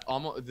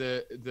 Almost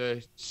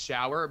the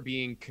shower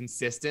being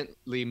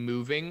consistently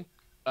moving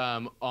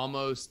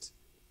almost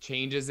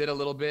changes it a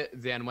little bit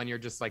than when you're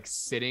just like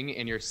sitting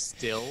and you're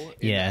still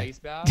in the ice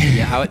bath.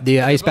 Yeah,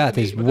 the ice bath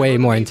is way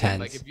more intense.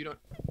 Like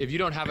if you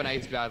don't have an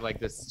ice bath, like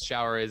this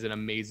shower is an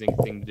amazing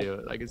thing to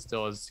do. Like it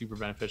still is super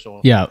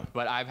beneficial. Yeah.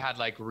 But I've had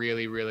like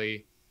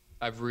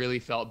I've really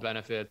felt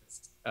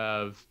benefits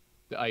of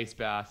the ice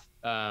bath.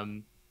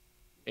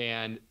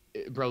 And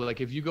bro,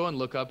 like if you go and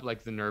look up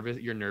like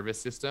your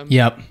nervous system.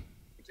 Yep.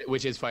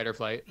 Which is fight or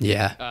flight.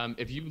 Yeah.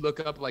 If you look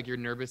up like your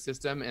nervous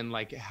system and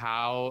like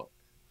how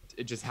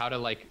to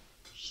like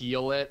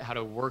heal it, how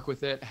to work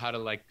with it, how to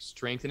like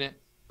strengthen it,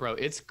 bro,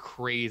 it's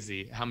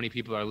crazy how many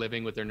people are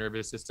living with their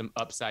nervous system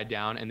upside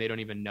down and they don't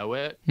even know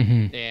it.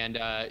 And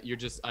you're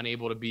just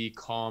unable to be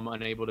calm,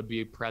 unable to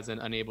be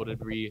present, unable to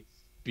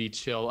be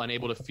chill,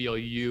 unable to feel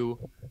you.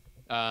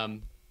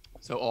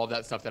 So all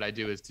that stuff that I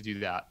do is to do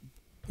that.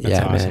 That's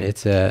awesome.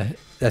 Man,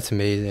 that's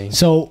amazing.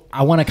 So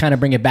I want to kind of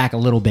bring it back a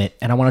little bit,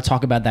 and I want to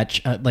talk about that,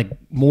 like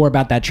more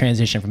about that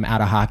transition from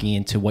out of hockey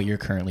into what you're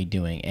currently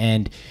doing.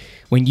 And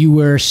when you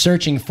were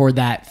searching for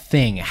that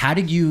thing, how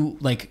did you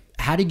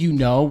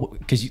know?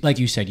 Because like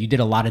you said, you did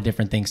a lot of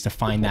different things to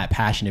find that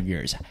passion of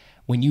yours.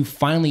 When you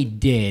finally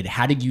did,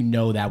 how did you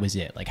know that was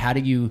it? Like, how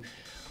did you?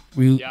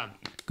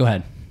 Go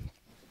ahead.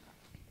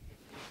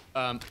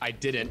 I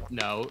didn't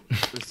know.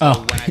 So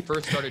when I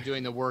first started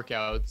doing the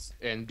workouts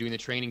and doing the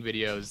training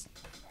videos,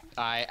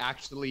 I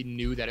actually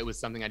knew that it was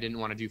something I didn't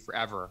want to do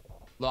forever.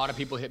 A lot of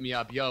people hit me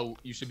up, yo,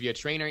 you should be a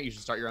trainer. You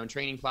should start your own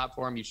training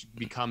platform. You should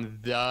become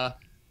the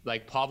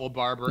like Pavel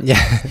Barber,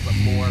 but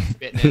more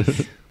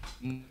fitness,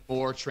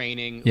 more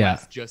training,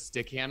 less just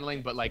stick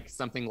handling, but like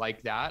something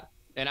like that.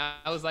 And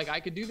I was like, I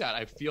could do that.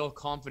 I feel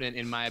confident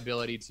in my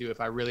ability to, if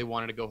I really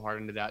wanted to go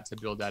hard into that, to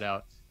build that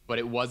out. But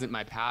it wasn't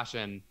my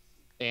passion.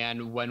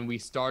 And when we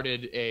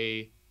started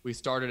a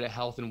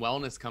health and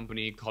wellness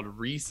company called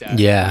Reset,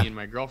 me and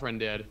my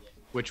girlfriend did,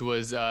 which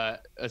was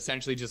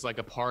essentially just like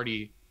a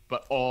party,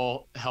 but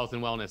all health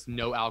and wellness,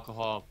 no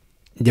alcohol,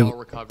 all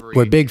recovery.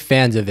 We're big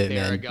fans of it,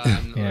 man.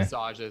 Theragun,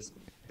 massages.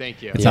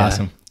 Thank you. It's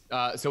awesome.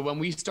 So when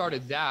we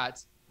started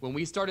that,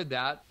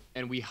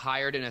 and we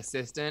hired an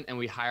assistant and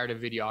we hired a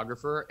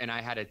videographer and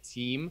I had a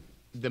team,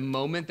 the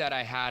moment that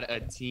I had a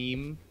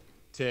team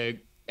to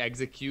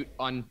execute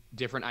on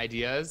different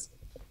ideas,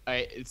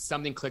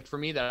 something clicked for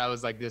me that I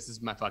was like, this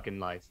is my fucking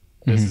life.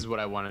 This is what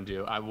I want to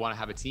do. I want to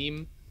have a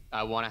team.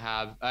 I want to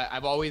have,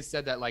 I've always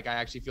said that, like, I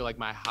actually feel like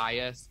my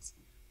highest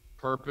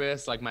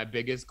purpose, like my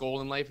biggest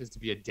goal in life is to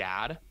be a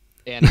dad.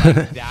 And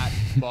like that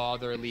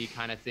fatherly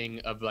kind of thing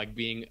of like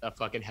being a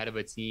fucking head of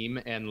a team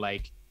and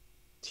like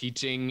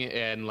teaching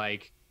and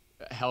like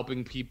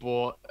helping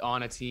people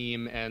on a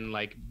team and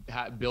like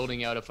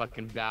building out a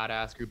fucking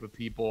badass group of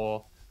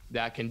people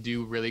that can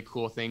do really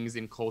cool things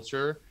in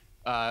culture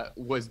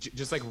was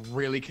just like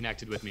really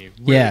connected with me.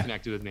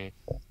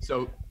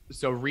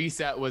 So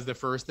Reset was the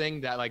first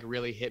thing that like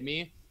really hit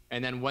me.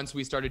 And then once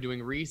we started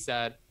doing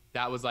Reset,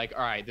 that was like,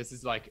 all right, this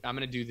is like, I'm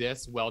going to do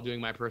this while doing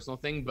my personal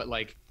thing, but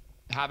like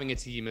having a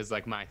team is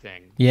like my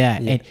thing. Yeah.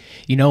 And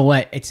you know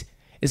what? This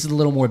is a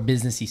little more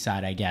businessy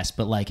side, I guess,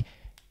 but like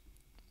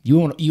you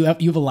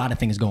have a lot of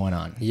things going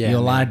on. Yeah, you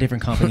have a lot of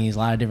different companies,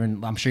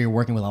 I'm sure you're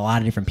working with a lot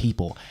of different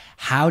people.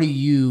 How do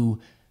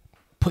you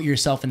put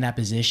yourself in that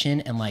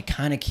position and like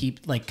kind of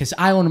keep like, cause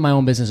I own my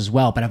own business as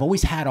well, but I've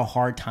always had a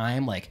hard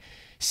time like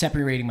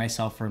separating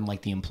myself from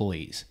like the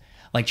employees,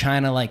 like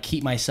trying to like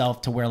keep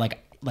myself to where like,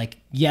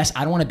 yes,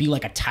 I don't want to be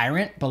like a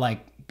tyrant, but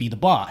like be the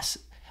boss.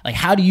 Like,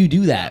 how do you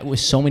do that with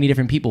so many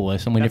different people?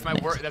 With so many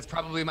different things? That's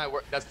probably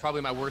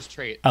my worst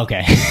trait.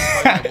 Okay.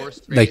 My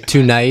worst trait. Like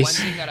too nice.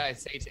 One thing that I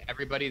say to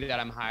everybody that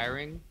I'm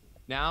hiring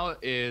now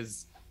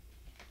is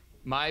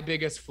my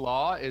biggest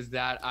flaw is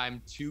that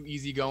I'm too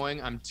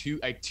easygoing.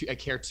 I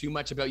care too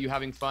much about you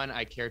having fun.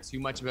 I care too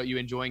much about you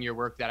enjoying your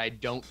work that I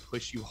don't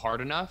push you hard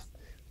enough.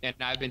 And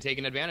I've been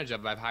taken advantage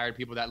of. I've hired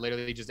people that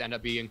literally just end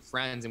up being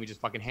friends and we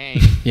just fucking hang.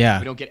 Yeah.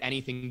 We don't get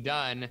anything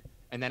done.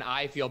 And then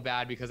I feel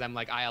bad because I'm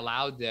like, I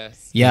allowed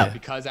this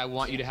because I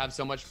want you to have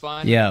so much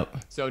fun. Yeah.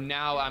 So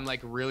now I'm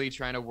like really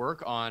trying to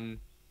work on,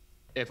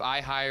 if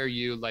I hire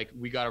you, like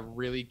we got to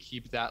really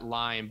keep that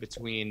line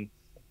between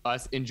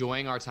us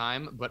enjoying our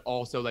time, but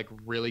also like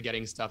really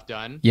getting stuff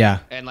done. Yeah.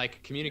 And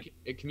like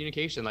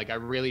communication, like I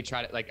really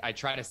try to, like, I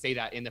try to say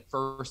that in the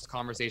first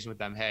conversation with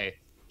them. Hey,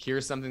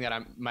 here's something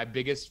that my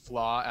biggest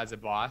flaw as a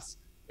boss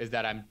is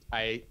that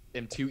I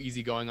am too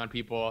easygoing on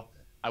people.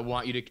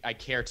 I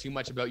care too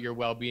much about your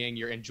well-being,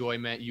 your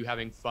enjoyment, you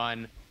having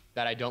fun,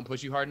 that I don't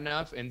push you hard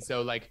enough. And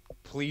so like,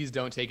 please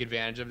don't take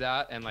advantage of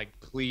that. And like,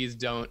 please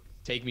don't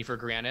take me for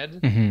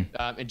granted.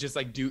 And just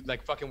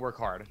like fucking work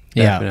hard.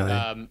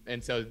 Yeah.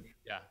 And so,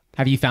 yeah.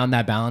 Have you found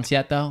that balance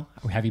yet though?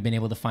 Or have you been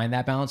able to find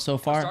that balance so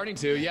far? I'm starting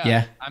to, yeah.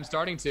 Yeah. I'm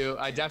starting to.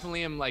 I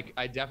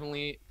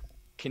definitely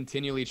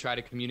continually try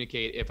to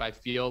communicate if I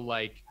feel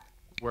like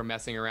we're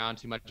messing around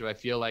too much, if I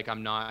feel like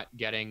I'm not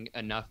getting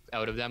enough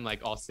out of them.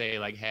 Like I'll say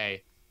like,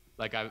 hey,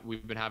 like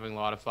we've been having a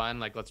lot of fun.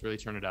 Like, let's really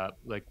turn it up.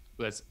 Like,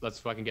 let's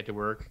fucking get to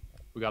work.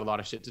 We got a lot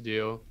of shit to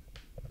do.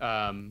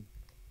 Bro,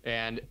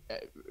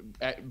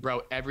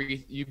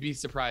 you'd be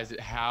surprised at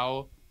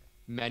how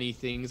many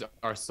things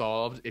are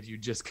solved if you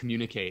just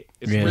communicate.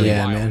 It's really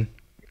wild. Man.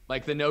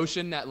 Like the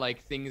notion that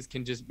like things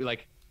can just be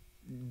like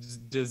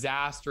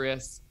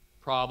disastrous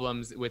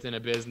problems within a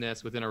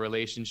business, within a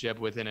relationship,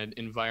 within an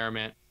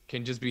environment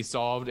can just be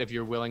solved if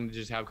you're willing to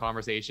just have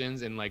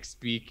conversations and like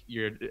speak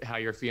how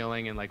you're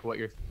feeling and like what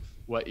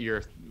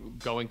you're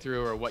going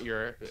through or what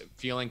you're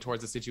feeling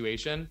towards the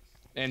situation.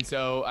 And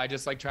so I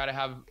just like try to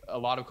have a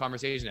lot of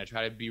conversation. I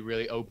try to be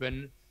really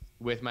open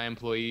with my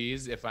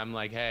employees. If I'm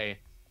like, hey,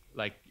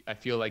 like I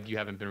feel like you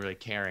haven't been really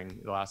caring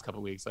the last couple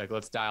of weeks, like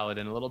let's dial it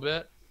in a little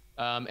bit.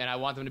 And I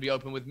want them to be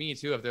open with me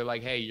too. If they're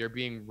like, hey, you're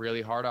being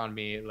really hard on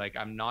me, like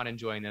I'm not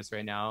enjoying this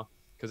right now,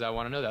 because I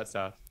want to know that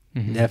stuff.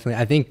 Definitely.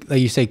 I think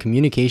like you say,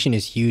 communication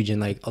is huge. And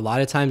like a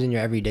lot of times in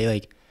your everyday,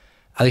 like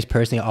at least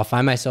personally, I'll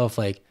find myself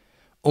like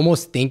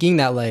almost thinking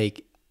that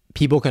like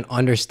people can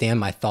understand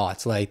my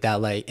thoughts, like that,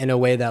 like in a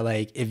way that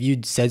like if you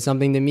said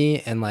something to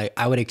me and like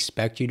I would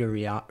expect you to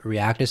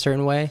react a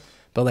certain way,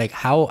 but like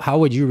how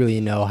would you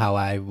really know how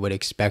I would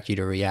expect you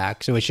to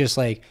react? So it's just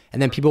like, and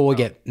then people will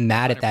get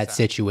mad at that 100%.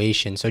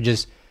 Situation. So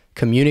just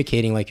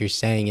communicating, like you're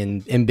saying,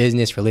 in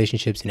business,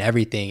 relationships, and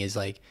everything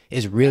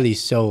is really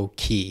so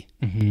key.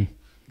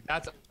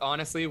 That's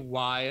honestly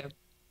why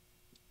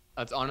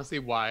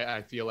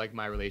I feel like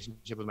my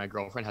relationship with my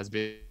girlfriend has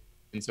been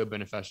so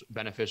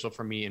beneficial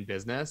for me in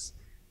business,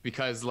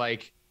 because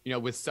like, you know,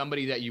 with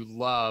somebody that you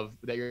love,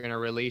 that you're in a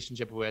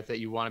relationship with, that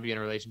you want to be in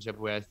a relationship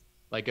with,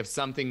 like if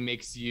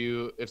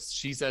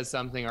she says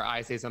something or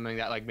I say something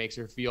that like makes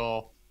her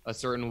feel a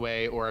certain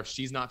way, or if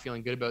she's not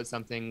feeling good about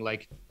something,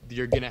 like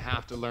you're going to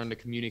have to learn to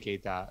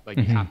communicate that. Like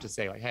you have to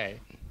say like, hey,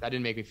 that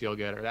didn't make me feel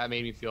good, or that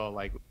made me feel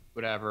like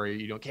whatever,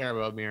 you don't care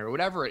about me, or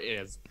whatever it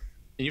is.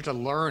 And you have to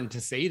learn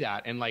to say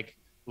that. And like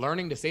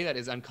learning to say that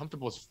is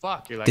uncomfortable as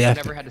fuck. You're like, I've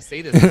never had to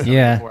say this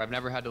before. I've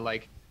never had to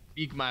like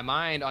speak my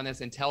mind on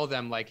this and tell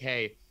them like,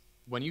 hey,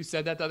 when you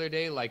said that the other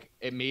day, like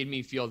it made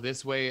me feel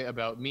this way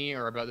about me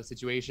or about the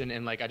situation.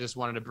 And like, I just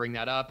wanted to bring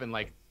that up and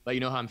like, let you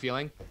know how I'm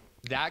feeling.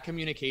 That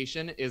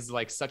communication is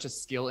like such a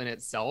skill in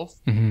itself,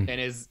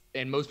 and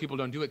most people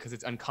don't do it because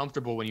it's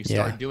uncomfortable when you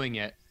start doing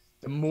it.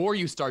 The more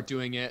you start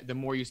doing it, the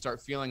more you start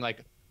feeling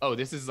like, oh,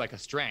 this is like a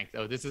strength.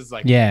 Oh, this is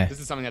like, this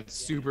is something that's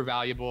super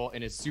valuable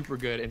and is super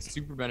good and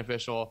super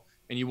beneficial.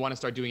 And you want to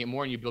start doing it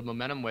more and you build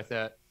momentum with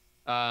it.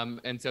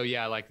 And so,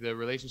 yeah, like the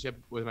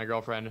relationship with my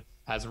girlfriend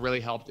has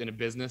really helped in a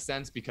business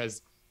sense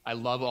because I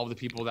love all the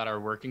people that are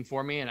working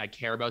for me and I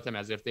care about them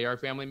as if they are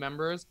family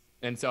members.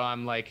 And so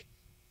I'm like,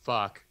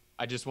 fuck,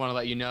 I just want to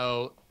let you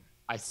know,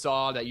 I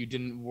saw that you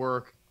didn't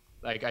work.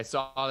 Like I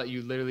saw that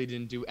you literally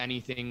didn't do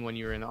anything when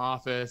you were in the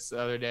office the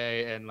other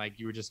day and like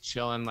you were just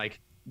chilling. Like,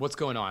 what's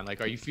going on?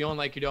 Like, are you feeling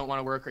like you don't want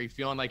to work? Are you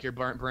feeling like you're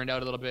burned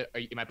out a little bit?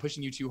 Am I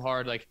pushing you too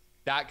hard? Like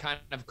that kind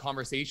of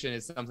conversation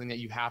is something that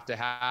you have to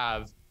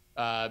have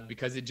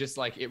because it just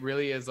like, it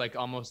really is like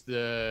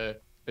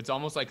it's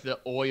almost like the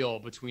oil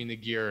between the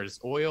gears,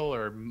 oil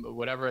or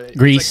whatever.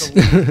 Grease. It's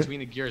like the between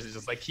the gears. It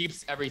just like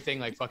keeps everything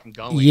like fucking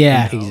going.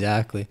 Yeah, you know?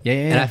 Exactly. Yeah.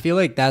 And I feel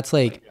like that's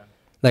like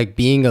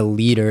being a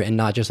leader and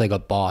not just like a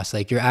boss.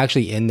 Like you're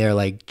actually in there,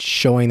 like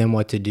showing them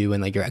what to do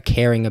and like you're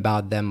caring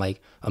about them,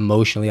 like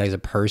emotionally as a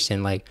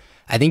person. Like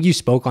I think you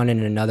spoke on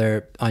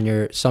it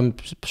on some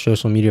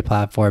social media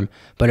platform,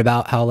 but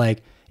about how like,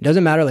 it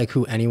doesn't matter like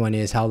who anyone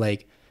is, how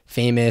like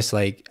famous,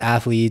 like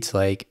athletes,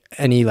 like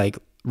any like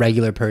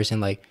regular person,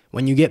 like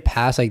when you get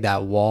past like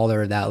that wall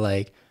or that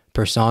like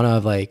persona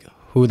of like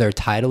who their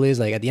title is,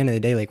 like at the end of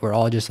the day, like we're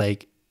all just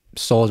like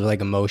souls with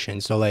like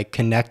emotions. So like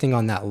connecting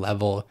on that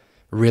level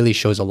really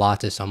shows a lot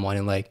to someone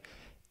and like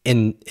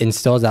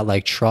instills that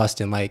like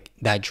trust and like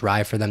that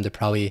drive for them to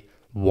probably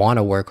want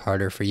to work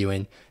harder for you.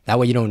 And that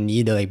way you don't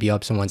need to like be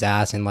up someone's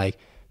ass and like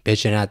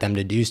bitching at them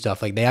to do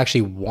stuff. Like they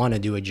actually want to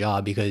do a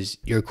job because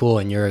you're cool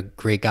and you're a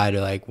great guy to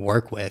like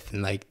work with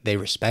and like they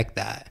respect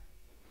that.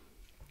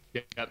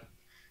 Yep.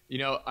 You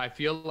know, I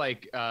feel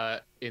like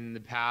in the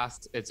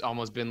past, it's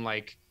almost been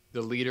like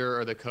the leader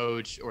or the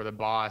coach or the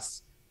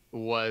boss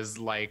was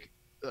like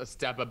a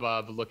step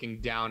above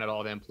looking down at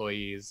all the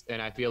employees. And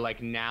I feel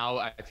like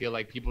now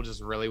people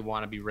just really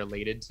want to be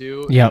related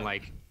to and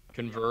like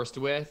conversed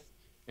with.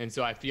 And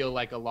so I feel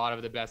like a lot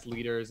of the best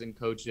leaders and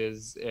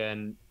coaches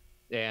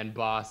and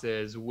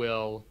bosses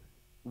will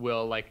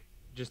like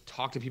just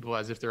talk to people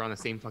as if they're on the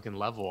same fucking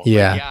level.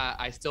 Yeah. Like, yeah,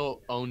 I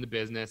still own the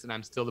business and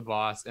I'm still the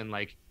boss. And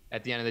like,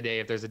 at the end of the day,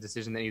 if there's a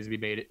decision that needs to be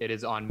made, it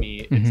is on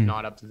me. It's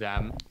not up to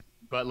them.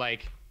 But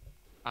like,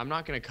 I'm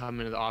not going to come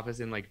into the office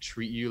and like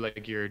treat you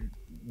like you're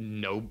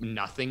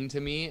nothing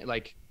to me.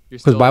 Like you're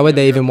still, why would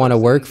they even want to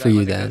work for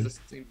you then?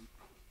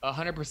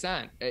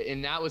 100%.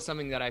 And that was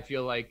something that I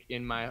feel like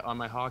on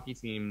my hockey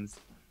teams,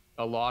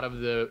 a lot of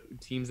the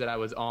teams that I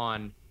was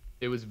on,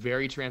 it was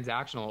very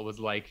transactional. It was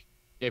like,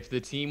 if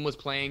the team was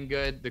playing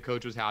good, the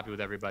coach was happy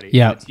with everybody.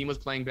 Yeah. If the team was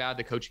playing bad,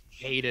 the coach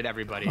hated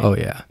everybody. Oh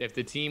yeah.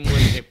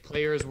 If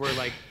players were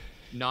like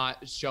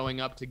not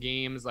showing up to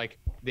games, like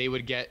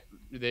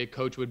the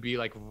coach would be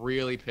like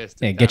really pissed.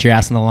 Yeah, get your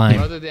ass in the line.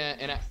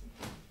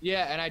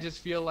 And I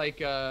just feel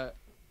like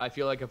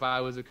if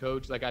I was a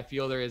coach, like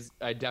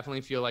I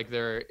definitely feel like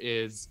there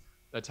is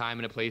a time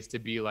and a place to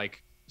be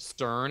like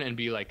stern and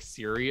be like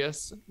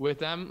serious with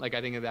them. Like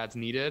I think that's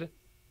needed,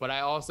 but I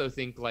also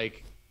think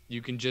like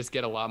you can just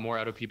get a lot more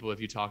out of people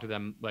if you talk to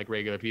them like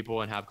regular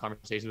people and have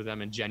conversations with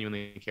them and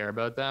genuinely care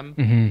about them.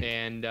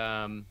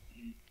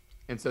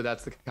 And so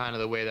that's the kind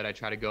of the way that I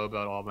try to go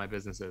about all of my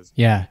businesses.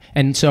 Yeah.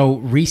 And so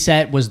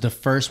Reset was the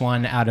first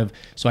one out of,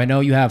 so I know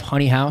you have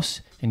Honey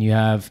House and you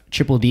have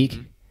Triple Deek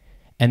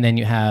and then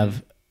you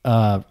have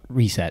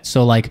Reset.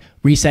 So like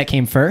Reset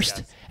came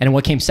first and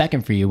what came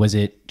second for you? Was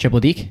it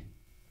Triple Deek?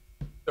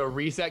 So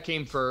Reset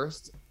came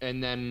first,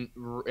 and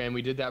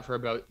we did that for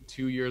about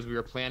 2 years. We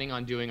were planning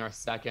on doing our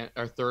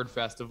third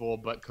festival,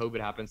 but COVID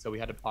happened, so we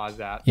had to pause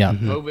that. Yeah.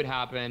 COVID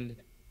happened.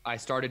 I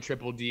started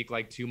Triple Deek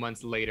like 2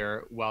 months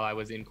later while I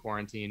was in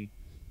quarantine.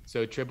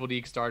 So Triple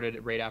Deek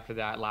started right after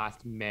that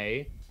last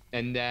May,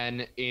 and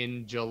then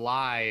in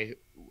July,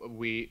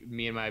 me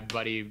and my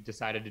buddy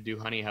decided to do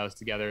Honey House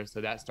together.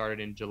 So that started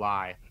in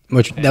July.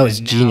 That was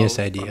genius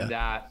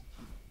idea.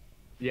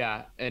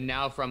 Yeah, and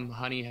now from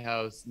Honey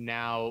House,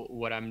 now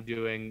what I'm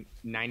doing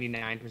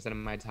 99% of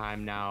my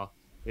time now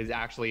is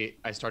actually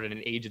I started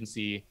an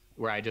agency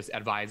where I just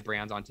advise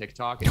brands on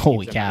TikTok.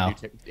 Holy cow.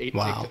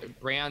 Wow.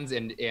 Brands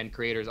and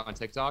creators on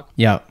TikTok.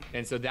 Yeah.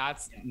 And so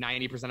that's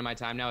 90% of my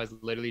time now is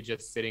literally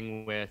just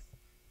sitting with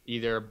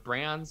either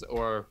brands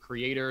or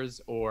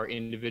creators or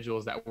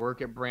individuals that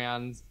work at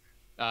brands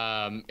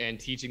and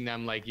teaching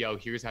them like, yo,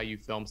 here's how you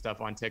film stuff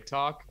on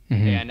TikTok.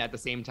 And at the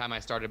same time, I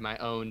started my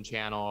own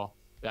channel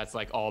that's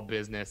like all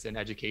business and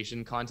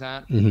education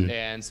content.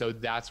 And so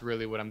that's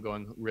really what I'm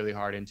going really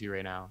hard into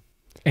right now.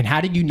 And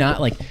how did you not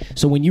like,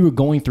 so when you were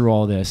going through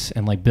all this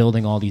and like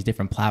building all these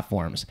different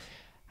platforms,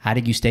 how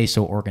did you stay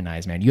so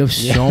organized, man? You have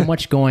so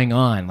much going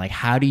on. Like,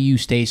 how do you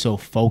stay so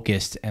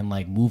focused and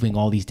like moving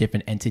all these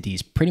different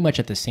entities pretty much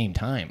at the same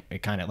time?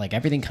 It kind of like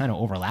everything kind of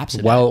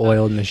overlaps.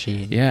 Well-oiled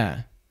machine.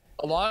 Yeah.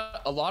 A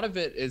lot of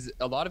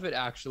it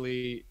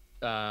actually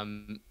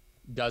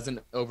doesn't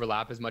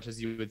overlap as much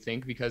as you would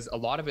think, because a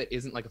lot of it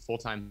isn't like a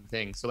full-time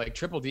thing. So like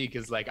Triple Deke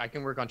is like, I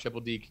can work on Triple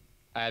Deke.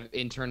 I have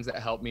interns that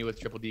help me with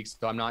Triple Deke,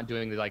 so I'm not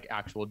doing the like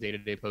actual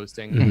day-to-day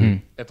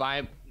posting. If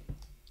I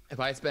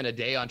spend a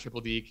day on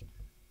Triple Deke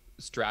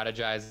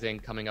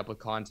strategizing, coming up with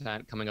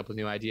content, coming up with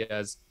new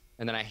ideas,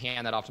 and then I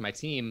hand that off to my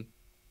team,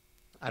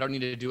 I don't need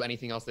to do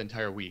anything else the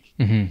entire week.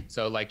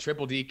 So like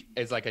Triple Deke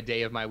is like a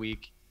day of my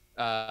week,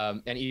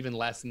 and even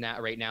less than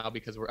that right now,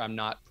 because I'm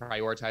not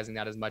prioritizing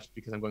that as much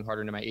because I'm going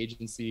harder into my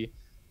agency.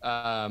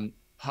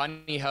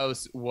 Honey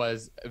House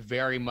was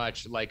very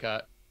much like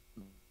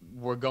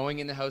we're going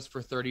in the house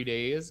for 30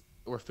 days,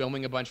 we're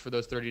filming a bunch for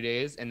those 30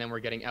 days, and then we're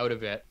getting out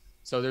of it.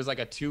 So there's like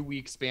a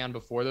 2-week span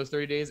before those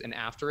 30 days and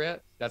after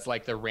it. That's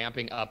like the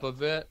ramping up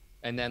of it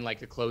and then like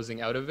the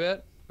closing out of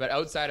it. But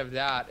outside of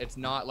that, it's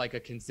not like a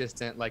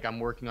consistent, like I'm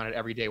working on it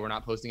every day. We're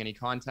not posting any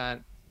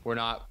content. We're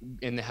not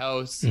in the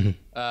house.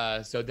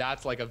 So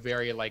that's like a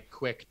very like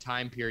quick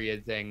time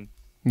period thing.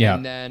 Yeah.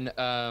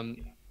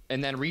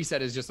 And then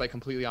Reset is just like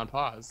completely on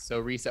pause. So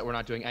Reset, we're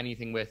not doing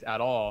anything with at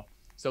all.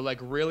 So like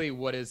really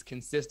what is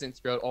consistent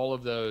throughout all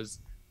of those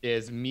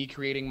is me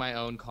creating my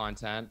own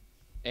content.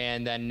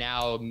 And then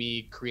now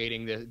me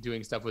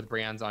doing stuff with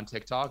brands on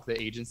TikTok, the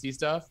agency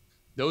stuff.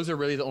 Those are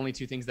really the only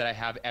two things that I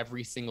have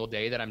every single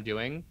day that I'm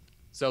doing.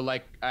 So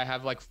like I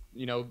have like,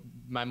 you know,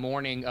 my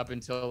morning up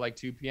until like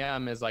 2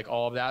 p.m. is like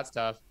all of that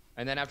stuff.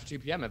 And then after 2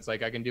 p.m. it's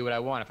like I can do what I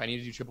want. If I need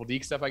to do Triple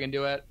Deke stuff, I can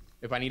do it.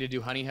 If I need to do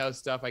Honey House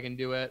stuff, I can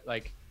do it.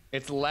 Like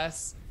it's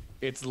less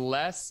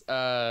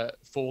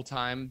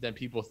full-time than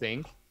people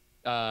think.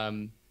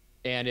 And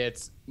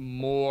it's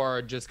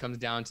more just comes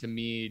down to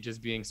me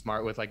just being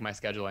smart with like my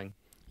scheduling.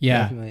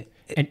 Yeah. Definitely.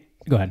 And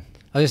go ahead.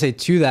 I was gonna say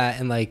to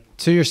that, and like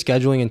to your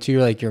scheduling and to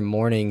your like your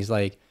mornings,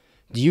 like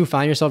do you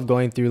find yourself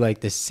going through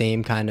like the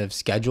same kind of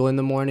schedule in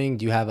the morning?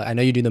 Do you have, I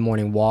know you do the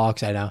morning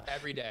walks, I know.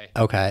 Every day.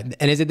 Okay.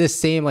 And is it the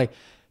same, like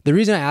the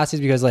reason I ask is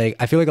because like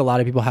I feel like a lot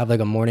of people have like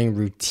a morning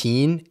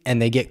routine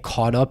and they get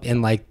caught up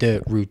in like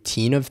the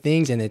routine of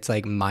things and it's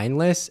like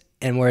mindless.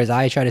 And whereas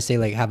I try to say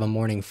like have a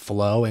morning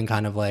flow and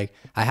kind of like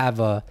I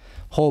have a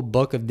whole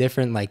book of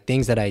different like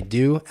things that I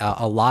do.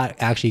 A lot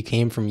actually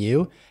came from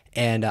you.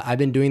 And I've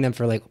been doing them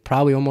for like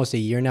probably almost a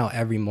year now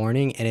every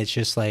morning. And it's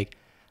just like,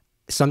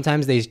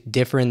 sometimes they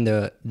differ in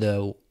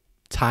the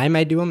time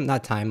I do them,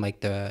 not time,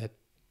 like the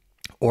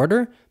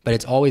order, but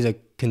it's always a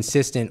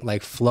consistent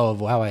like flow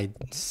of how I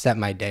set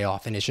my day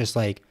off. And it's just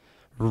like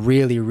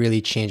really, really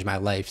changed my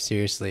life,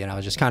 seriously. And I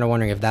was just kind of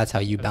wondering if that's how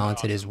you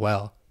balance it as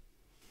well.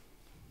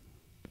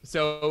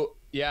 So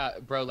yeah,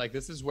 bro, like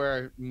this is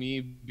where me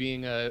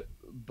being a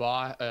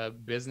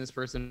business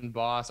person,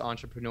 boss,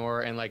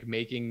 entrepreneur, and like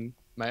making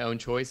my own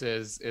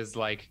choices is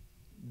like,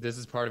 this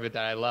is part of it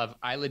that I love.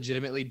 I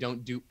legitimately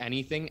don't do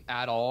anything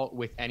at all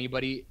with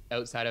anybody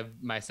outside of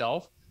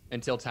myself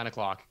until 10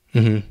 o'clock.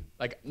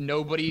 Like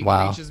nobody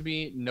reaches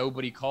me.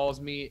 Nobody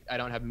calls me. I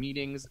don't have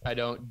meetings. I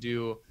don't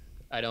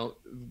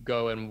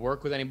go and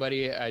work with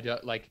anybody. I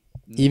don't like,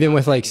 even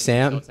with like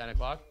Sam, 10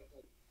 o'clock.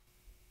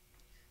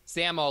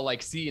 Sam I'll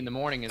like see in the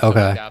morning and stuff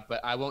like that, but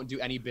I won't do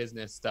any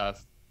business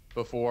stuff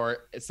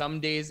before.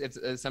 Some days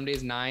it's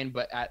 9,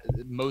 but at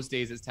most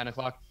days it's 10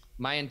 o'clock.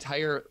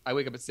 I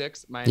wake up at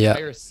 6, my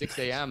entire 6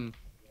 a.m.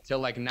 till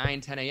like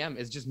 9, 10 a.m.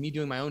 is just me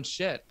doing my own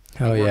shit.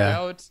 I work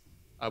out,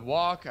 I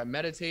walk, I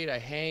meditate, I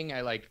hang,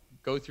 I like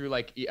go through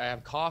like, I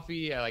have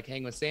coffee, I like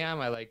hang with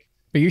Sam, I like.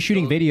 But you're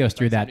shooting videos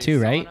through that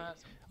too, right?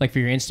 Like for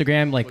your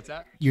Instagram, like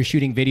you're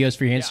shooting videos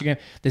for your Instagram.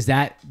 Does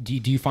that, do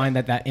you find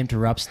that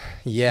interrupts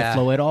the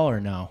flow at all or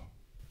no?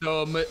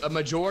 So a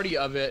majority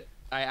of it,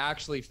 I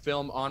actually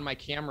film on my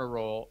camera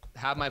roll,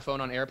 have my phone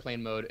on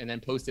airplane mode, and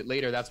then post it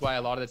later. That's why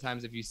a lot of the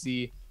times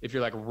if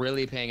you're like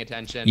really paying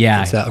attention,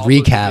 it's a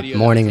recap,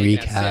 morning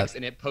recap,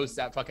 and it posts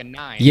at fucking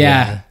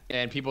 9.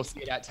 And people see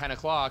it at 10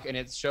 o'clock, and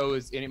it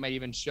shows, and it might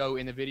even show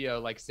in the video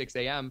like 6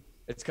 a.m.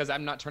 It's because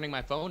I'm not turning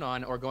my phone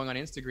on or going on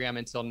Instagram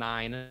until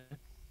 9,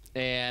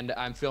 and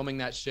I'm filming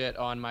that shit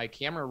on my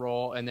camera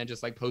roll and then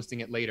just like posting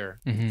it later.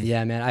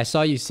 Yeah, man, I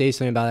saw you say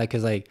something about that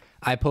because like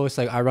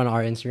I run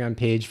our Instagram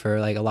page for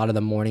like a lot of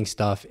the morning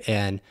stuff,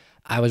 and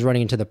I was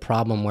running into the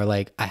problem where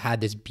like I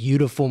had this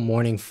beautiful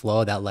morning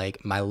flow that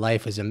like my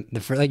life was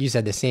like you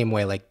said, the same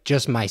way, like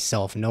just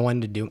myself, no one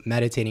to do,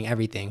 meditating,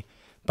 everything.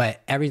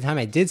 But every time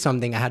I did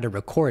something, I had to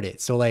record it.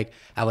 So like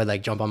I would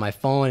like jump on my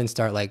phone and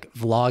start like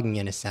vlogging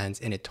in a sense,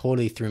 and it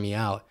totally threw me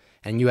out.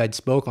 And you had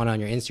spoke on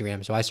your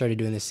Instagram, so I started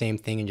doing the same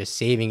thing and just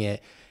saving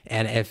it.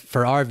 And if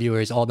for our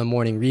viewers, all the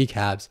morning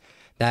recaps,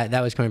 that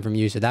was coming from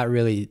you. So that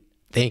really,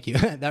 thank you.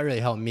 That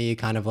really helped me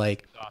kind of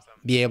like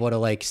be able to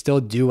like still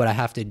do what I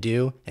have to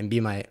do and be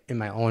in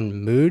my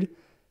own mood,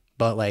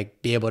 but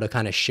like be able to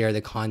kind of share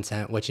the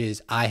content, which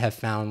is I have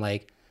found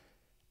like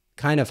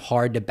kind of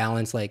hard to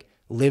balance, like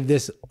live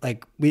this,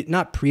 like we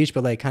not preach,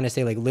 but like kind of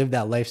say like live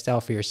that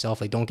lifestyle for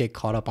yourself. Like don't get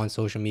caught up on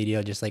social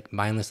media, just like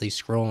mindlessly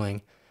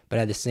scrolling. But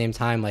at the same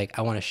time, like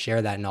I want to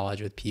share that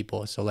knowledge with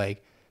people. So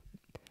like,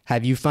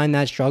 have you find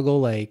that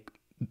struggle, like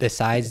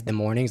besides the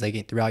mornings,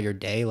 like throughout your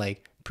day,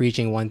 like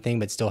preaching one thing,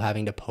 but still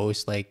having to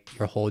post like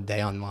your whole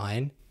day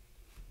online?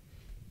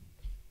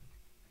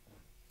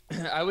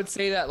 I would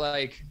say that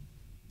like,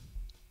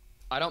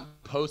 I don't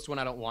post when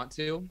I don't want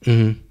to.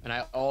 Mm-hmm. And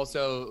I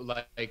also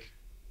like,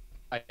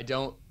 I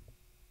don't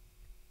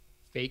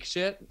fake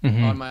shit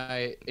on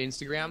my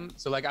Instagram.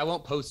 So like, I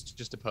won't post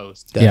just to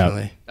post.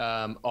 Definitely.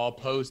 I'll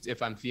post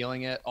if I'm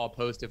feeling it. I'll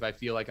post if I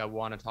feel like I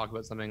want to talk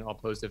about something. I'll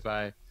post if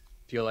I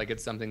feel like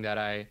it's something that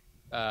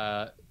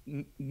I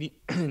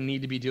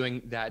need to be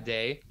doing that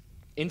day.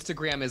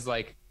 Instagram is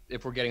like,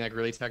 if we're getting like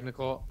really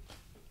technical,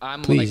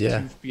 I'm like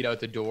 2 feet out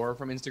the door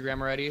from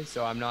Instagram already.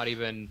 So I'm not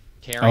even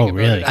caring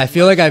about it. I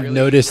feel like I've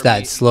noticed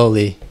that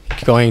slowly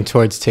going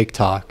towards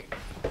TikTok.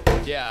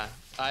 Yeah.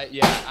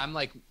 I'm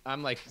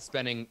like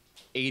spending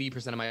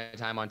 80% of my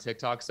time on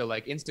TikTok. So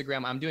like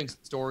Instagram, I'm doing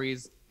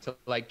stories to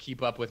like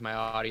keep up with my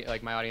audience,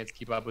 like my audience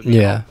keep up with me.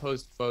 Yeah. I'll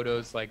post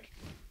photos like,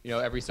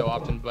 every so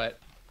often, but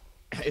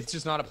it's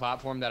just not a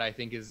platform that I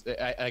think is,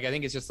 I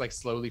think it's just like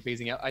slowly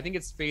phasing out. I think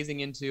it's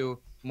phasing into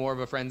more of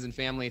a friends and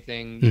family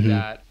thing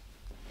that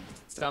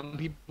some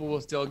people will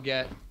still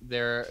get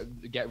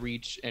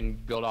reach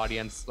and build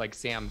audience. Like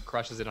Sam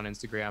crushes it on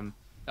Instagram.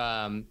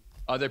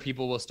 Other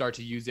people will start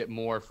to use it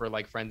more for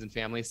like friends and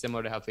family,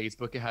 similar to how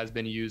Facebook has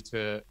been used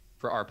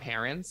for our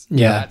parents.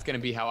 Yeah. That's going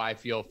to be how I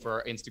feel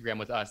for Instagram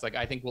with us. Like,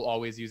 I think we'll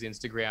always use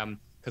Instagram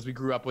because we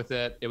grew up with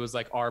it. It was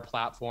like our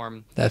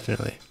platform.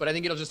 Definitely. But I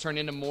think it'll just turn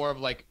into more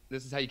of like,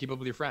 this is how you keep up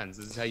with your friends.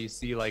 This is how you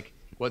see like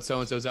what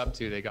so-and-so's up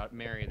to. They got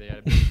married. They had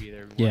a baby.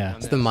 They're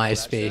it's the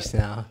MySpace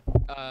now.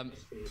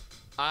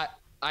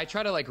 I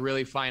try to like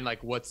really find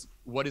like what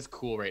is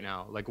cool right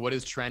now. Like what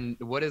is trend,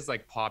 what is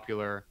like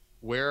popular,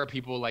 where are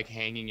people like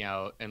hanging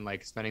out and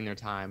like spending their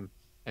time.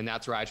 And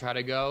that's where I try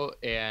to go.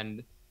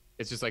 And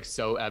it's just like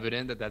so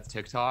evident that that's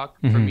TikTok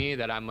for me,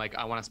 that I'm like,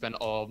 I want to spend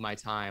all of my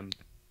time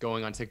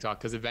going on TikTok,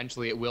 because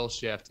eventually it will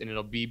shift and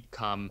it'll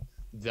become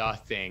the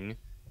thing.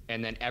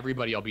 And then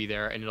everybody will be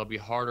there and it'll be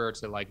harder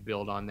to like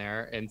build on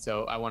there. And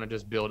so I want to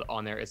just build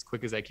on there as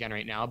quick as I can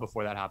right now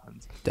before that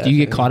happens. Definitely. Do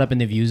you get caught up in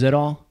the views at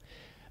all?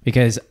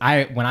 Because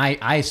when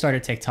I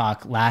started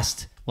TikTok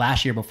last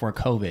year before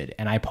COVID,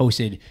 and I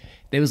posted,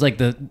 it was like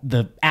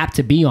the app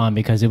to be on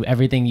because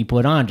everything you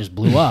put on just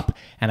blew up.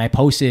 And I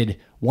posted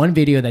one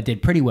video that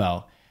did pretty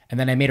well, and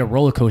then I made a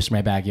roller coaster in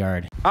my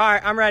backyard. All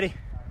right, I'm ready.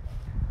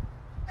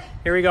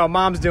 Here we go.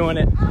 Mom's doing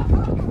it.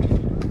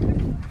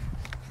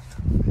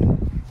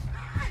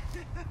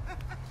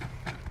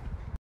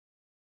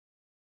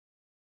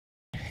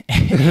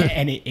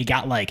 And it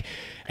got like,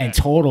 in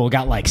total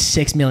got like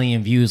 6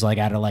 million views like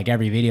out of like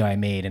every video I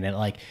made. And it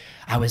like,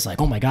 I was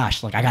like, oh my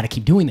gosh, like I got to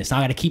keep doing this. Now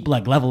I got to keep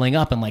like leveling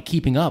up and like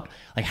keeping up.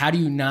 Like, how do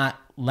you not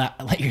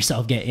let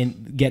yourself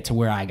get to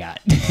where I got?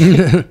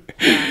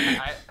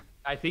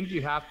 I think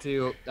you have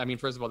to, I mean,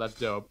 first of all, that's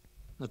dope.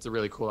 That's a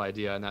really cool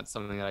idea. And that's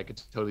something that I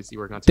could totally see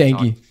working on TikTok.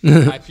 Thank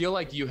you. I feel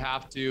like you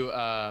have to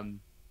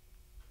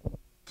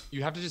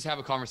just have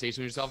a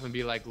conversation with yourself and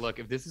be like, look,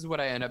 if this is what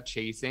I end up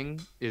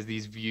chasing is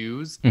these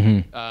views,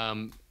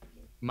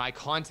 my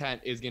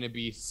content is going to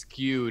be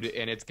skewed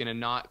and it's going to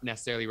not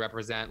necessarily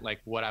represent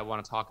like what I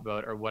want to talk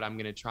about or what I'm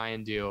going to try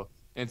and do.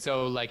 And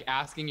so like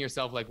asking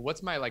yourself, like,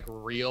 what's my like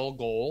real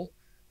goal?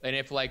 And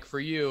if like for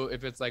you,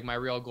 if it's like my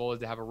real goal is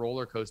to have a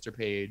roller coaster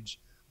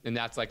page and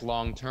that's like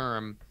long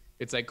term,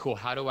 it's like, cool,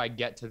 how do I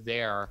get to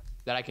there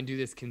that I can do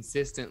this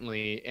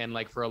consistently and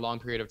like for a long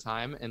period of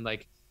time? And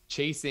like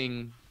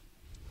chasing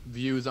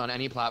views on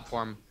any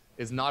platform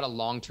is not a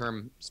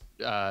long-term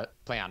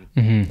plan.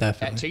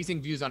 Definitely.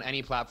 Chasing views on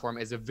any platform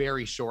is a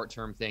very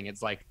short-term thing.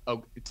 It's like,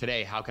 oh,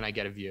 today, how can I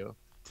get a view?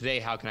 Today,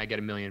 how can I get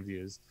 1 million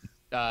views?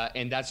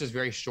 And that's just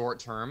very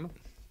short-term.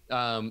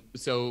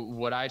 So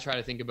what I try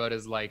to think about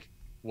is like,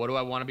 what do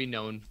I want to be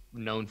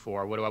known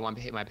for? What do I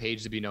want my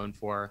page to be known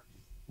for?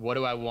 What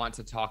do I want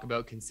to talk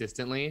about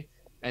consistently?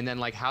 And then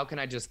like, how can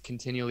I just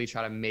continually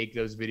try to make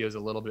those videos a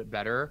little bit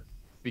better?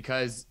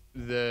 Because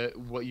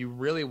what you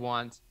really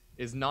want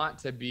is not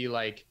to be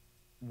like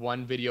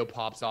one video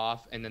pops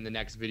off and then the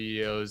next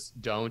videos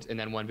don't, and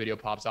then one video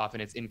pops off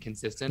and it's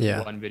inconsistent.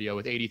 Yeah. One video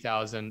with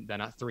 80,000,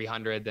 then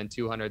 300, then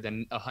 200,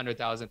 then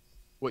 100,000.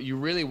 What you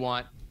really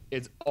want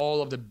is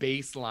all of the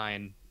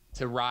baseline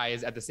to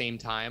rise at the same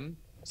time.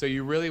 So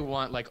you really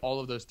want like all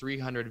of those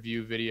 300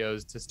 view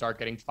videos to start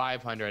getting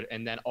 500,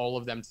 and then all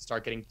of them to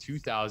start getting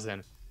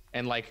 2,000.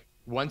 And like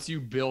once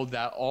you build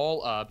that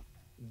all up,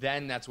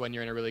 then that's when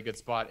you're in a really good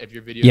spot if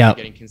your videos are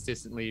getting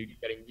consistently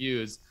getting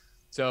views.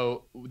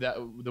 So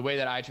the way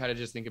that I try to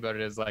just think about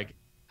it is like,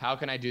 how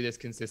can I do this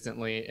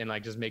consistently and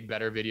like just make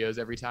better videos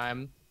every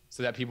time?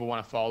 so that people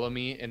want to follow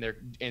me, and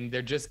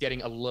they're just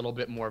getting a little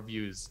bit more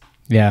views,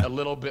 Yeah, a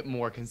little bit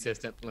more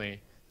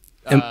consistently.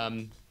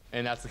 And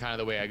that's the kind of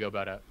the way I go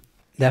about it.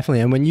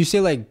 Definitely. And when you say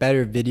like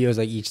better videos,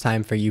 like each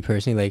time for you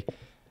personally, like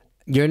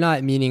you're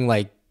not meaning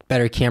like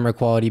better camera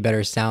quality,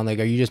 better sound. Like,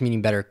 are you just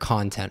meaning better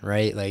content,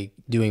 right? Like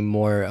doing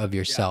more of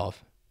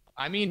yourself.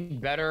 I mean,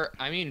 better.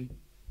 I mean,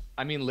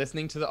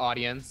 listening to the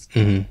audience.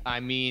 I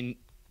mean,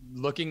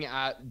 looking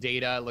at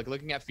data, like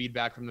looking at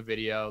feedback from the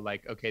video,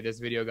 like, okay, this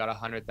video got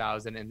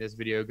 100,000 and this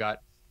video got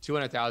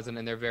 200,000,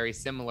 and they're very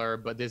similar,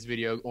 but this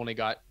video only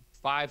got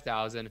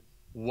 5,000.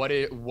 What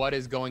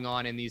is going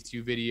on in these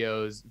two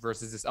videos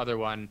versus this other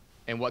one?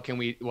 And what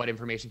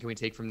information can we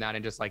take from that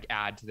and just like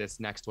add to this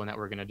next one that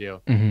we're going to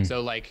do?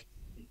 So like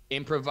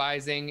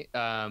improvising,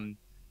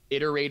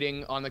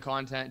 iterating on the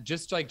content,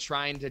 just like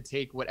trying to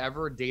take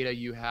whatever data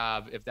you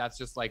have, if that's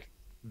just like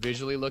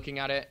visually looking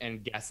at it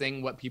and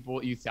guessing what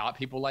you thought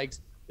people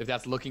liked, if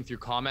that's looking through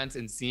comments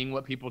and seeing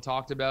what people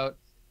talked about,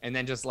 and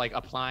then just like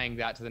applying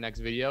that to the next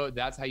video,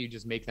 that's how you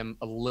just make them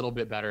a little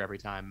bit better every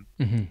time.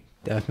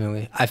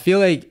 Definitely. I feel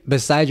like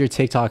besides your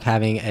TikTok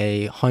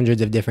having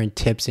hundreds of different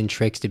tips and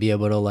tricks to be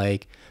able to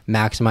like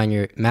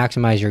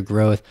maximize your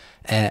growth,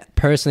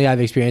 personally I've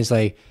experienced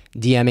like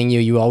DMing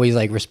you always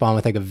like respond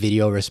with like a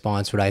video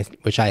response,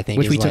 which I think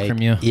which is we like, took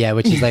from you. Yeah,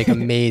 which is like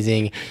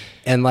amazing.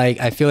 And like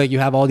I feel like you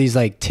have all these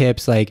like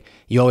tips, like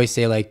you always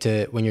say like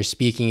to when you're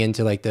speaking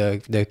into like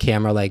the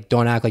camera, like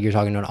don't act like you're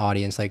talking to an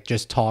audience, like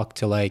just talk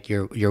to like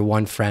your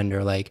one friend,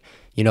 or like,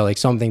 you know, like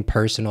something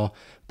personal.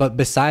 But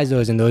besides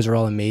those, and those are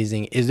all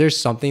amazing, is there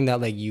something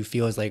that like you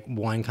feel is like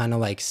one kind of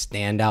like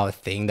standout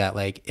thing that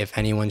like if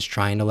anyone's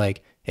trying to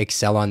like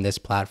excel on this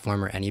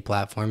platform or any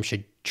platform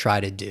should try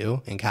to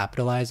do and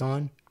capitalize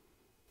on?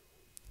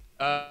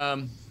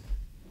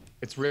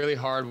 It's really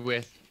hard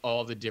with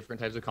all the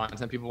different types of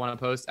content people want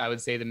to post. I would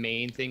say the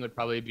main thing would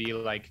probably be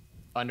like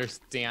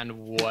understand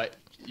what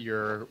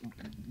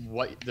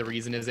the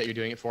reason is that you're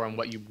doing it for and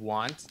what you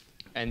want.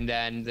 And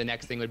then the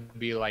next thing would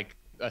be like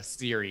a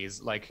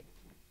series, like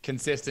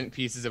consistent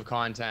pieces of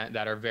content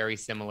that are very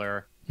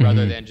similar,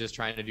 rather than just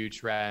trying to do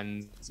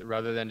trends,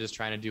 rather than just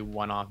trying to do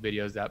one-off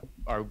videos that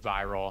are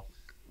viral.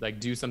 Like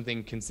do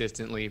something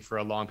consistently for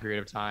a long period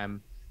of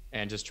time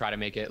and just try to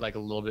make it like a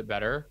little bit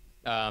better.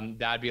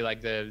 That'd be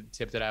like the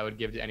tip that I would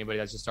give to anybody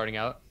that's just starting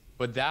out.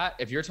 But that,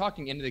 if you're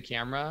talking into the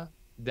camera,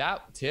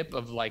 that tip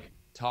of like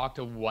talk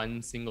to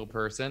one single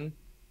person,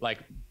 like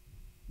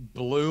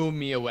blew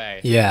me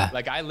away. Yeah.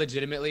 Like I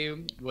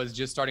legitimately was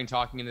just starting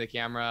talking into the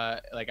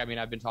camera. Like, I mean,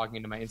 I've been talking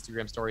into my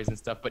Instagram stories and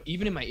stuff, but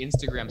even in my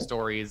Instagram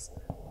stories,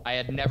 I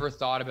had never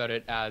thought about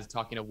it as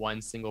talking to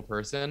one single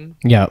person.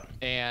 Yeah.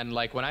 And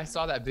like when I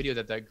saw that video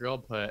that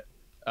girl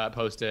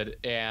posted,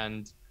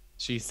 and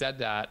she said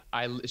that,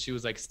 she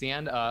was like,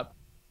 stand up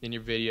in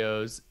your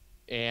videos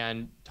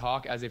and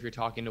talk as if you're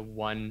talking to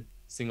one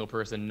single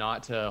person,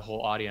 not to a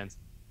whole audience.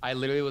 I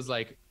literally was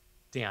like,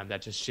 damn,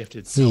 that just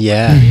shifted so much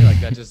for me.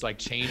 Like that just like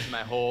changed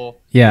my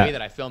whole way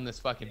that I filmed this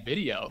fucking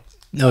video.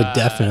 No,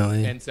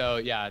 definitely. And so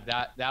yeah,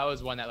 that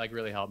was one that like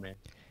really helped me.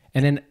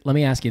 And then let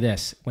me ask you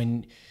this,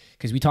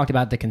 because we talked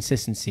about the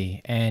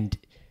consistency and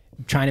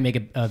trying to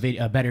make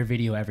a better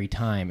video every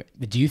time.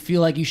 Do you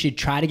feel like you should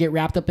try to get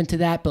wrapped up into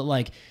that? But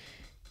like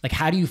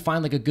how do you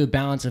find like a good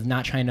balance of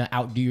not trying to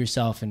outdo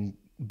yourself and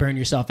burn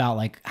yourself out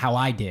like how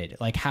I did?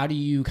 Like how do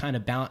you kind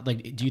of balance?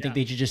 Like do you think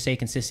they should just stay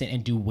consistent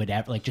and do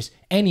whatever, like just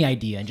any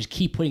idea and just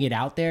keep putting it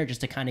out there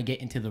just to kind of get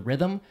into the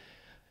rhythm?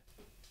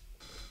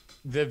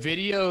 The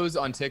videos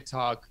on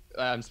TikTok,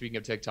 I'm speaking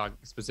of TikTok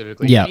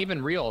specifically, and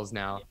even Reels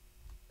now,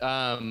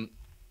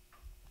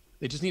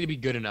 they just need to be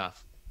good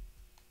enough.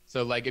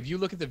 So like if you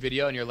look at the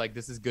video and you're like,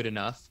 this is good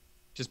enough,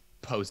 just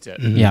post it.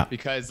 Yeah.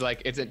 Because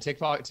like it's a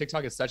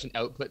TikTok is such an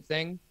output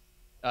thing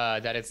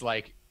that it's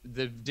like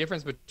the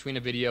difference between a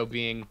video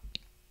being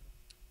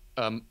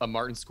a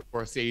Martin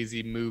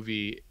Scorsese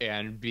movie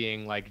and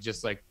being like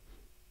just like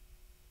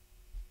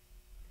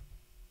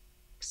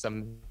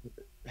some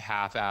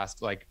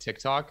half-assed like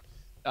TikTok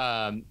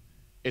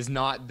is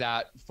not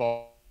that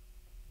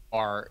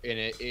far in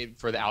it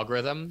for the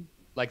algorithm.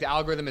 Like the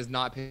algorithm is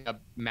not picking up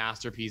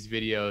masterpiece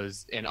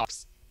videos and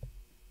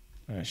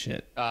oh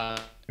shit. There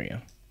we go.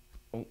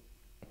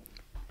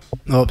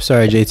 Oh,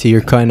 sorry, JT,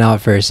 you're cutting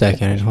out for a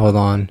second. Hold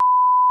on.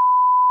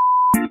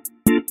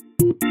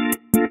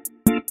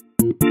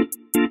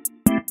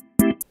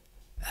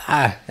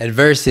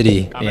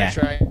 Adversity. I'm gonna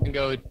try and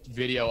go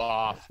video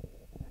off.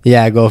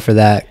 Yeah, go for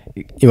that.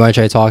 You want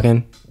to try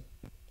talking?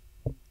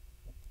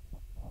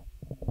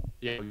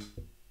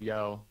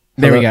 Yo.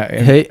 There we go.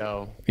 Hey.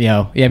 Yo.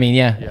 Yeah, I mean,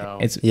 Yo.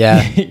 it's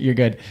you're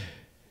good.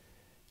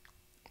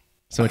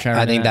 So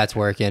I think that's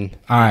working.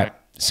 All right.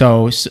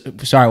 So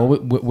sorry.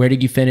 Where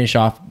did you finish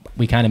off?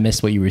 We kind of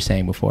missed what you were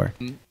saying before.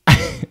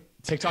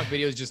 TikTok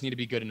videos just need to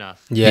be good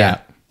enough.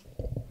 Yeah.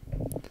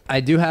 I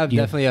do have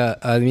definitely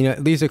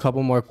at least a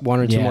couple more, one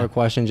or two more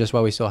questions just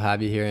while we still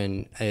have you here.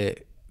 And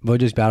we'll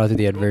just battle through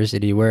the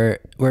adversity. We're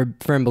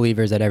firm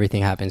believers that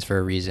everything happens for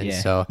a reason. Yeah.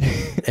 So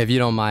if you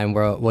don't mind,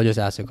 we'll just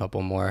ask a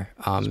couple more.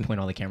 Just point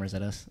all the cameras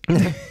at us.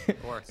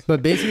 Of course.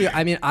 But basically,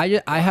 I mean,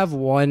 I have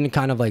one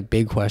kind of like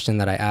big question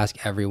that I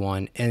ask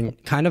everyone,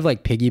 and kind of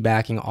like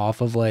piggybacking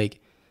off of like,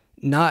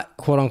 not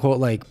quote unquote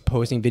like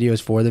posting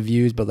videos for the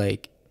views, but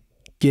like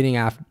getting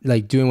after,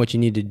 like doing what you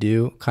need to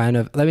do. Kind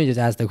of, let me just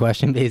ask the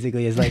question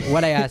basically is like,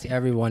 what I ask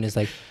everyone is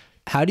like,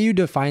 how do you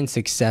define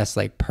success,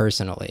 like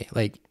personally?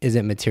 Like, is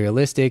it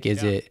materialistic?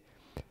 Is it,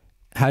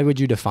 how would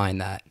you define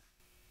that?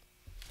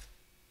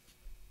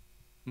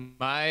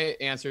 My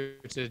answer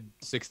to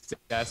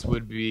success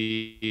would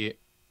be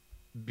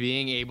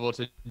being able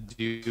to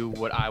do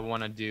what I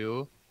want to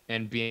do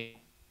and being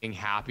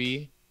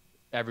happy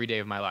every day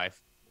of my life.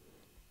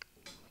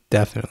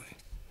 Definitely.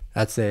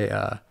 That's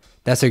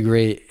a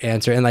great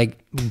answer. And like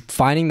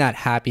finding that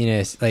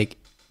happiness, like,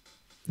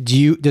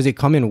 does it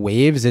come in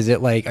waves? Is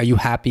it like, are you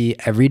happy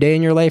every day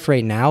in your life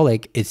right now?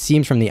 Like, it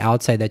seems from the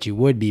outside that you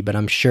would be, but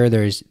I'm sure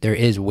there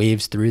is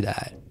waves through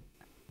that.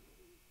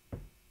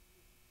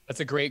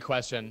 That's a great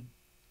question.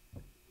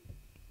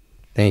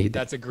 Thank you.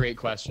 That's a great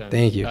question.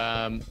 Thank you.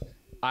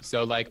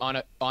 So like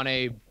on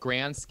a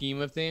grand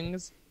scheme of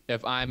things,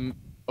 if I'm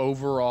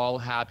overall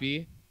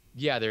happy,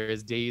 yeah, there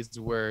is days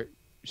where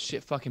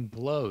shit fucking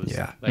blows.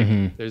 Yeah.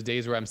 Like there's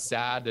days where I'm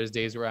sad. There's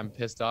days where I'm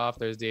pissed off.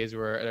 There's days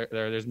where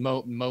there's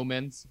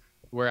moments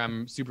where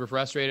I'm super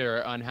frustrated or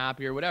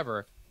unhappy or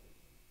whatever.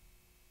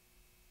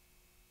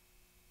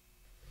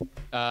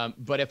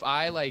 But if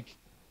I like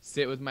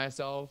sit with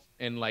myself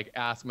and like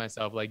ask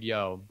myself like,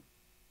 yo,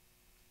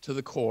 to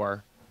the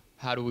core,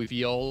 how do we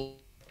feel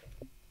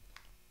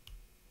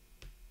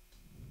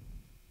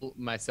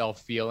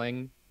myself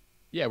feeling?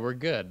 Yeah, we're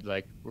good.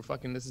 Like we're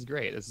fucking, this is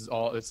great. This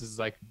is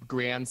like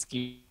grand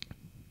scheme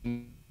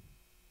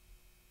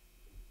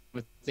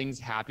with things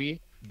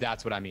happy.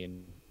 That's what I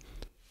mean.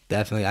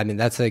 Definitely. I mean,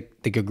 that's like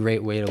a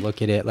great way to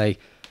look at it. Like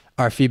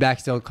our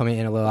feedback's still coming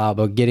in a little out,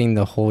 but getting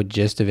the whole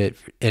gist of it.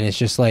 And it's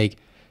just like,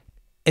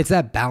 it's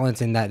that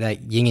balance in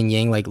that yin and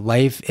yang. Like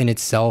life in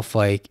itself,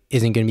 like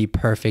isn't going to be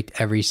perfect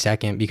every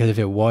second, because if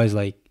it was,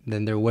 like,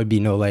 then there would be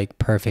no like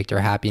perfect or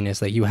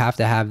happiness. Like you have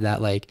to have that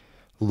like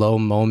low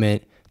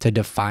moment to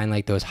define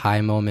like those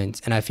high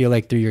moments. And I feel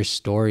like through your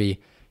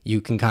story, you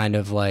can kind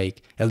of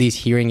like, at least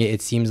hearing it,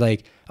 it seems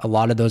like a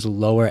lot of those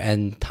lower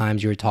end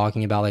times you were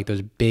talking about, like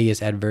those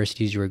biggest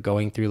adversities you were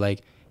going through,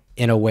 like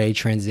in a way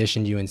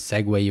transitioned you and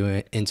segue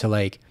you into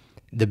like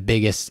the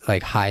biggest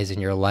like highs in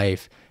your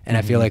life. And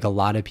I feel like a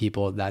lot of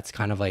people, that's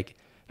kind of like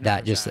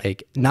that, just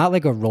like not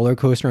like a roller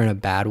coaster in a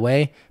bad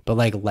way, but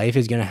like life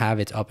is going to have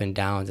its up and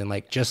downs. And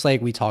like, just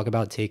like we talk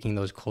about taking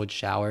those cold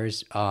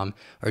showers, or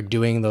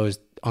doing those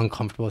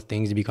uncomfortable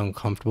things to become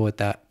comfortable with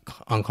that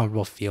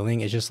uncomfortable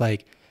feeling. It's just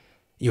like,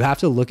 you have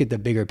to look at the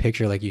bigger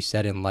picture, like you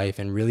said, in life,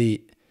 and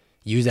really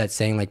use that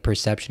saying, like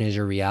perception is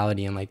your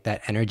reality. And like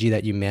that energy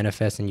that you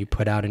manifest and you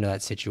put out into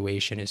that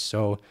situation is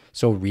so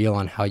real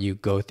on how you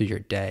go through your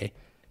day.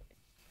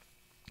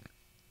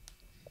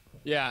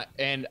 Yeah,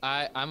 and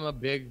I'm a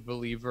big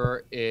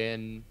believer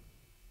in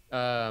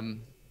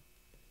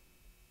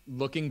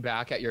looking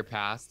back at your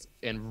past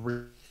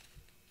and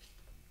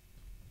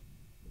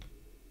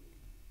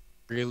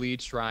really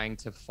trying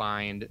to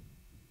find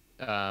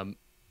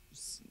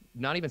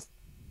not even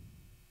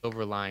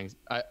silver linings.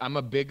 I'm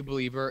a big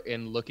believer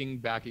in looking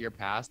back at your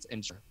past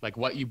and like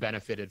what you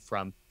benefited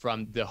from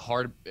the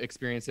hard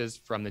experiences,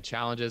 from the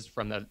challenges,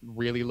 from the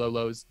really low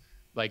lows,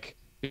 like,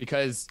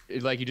 because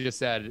like you just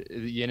said,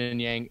 yin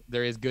and yang,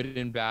 there is good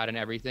and bad in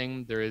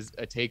everything. There is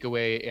a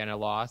takeaway and a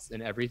loss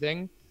in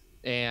everything.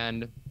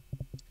 And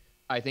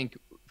I think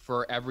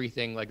for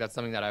everything, like that's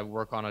something that I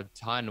work on a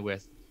ton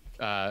with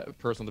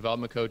personal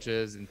development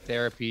coaches and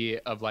therapy,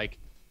 of like,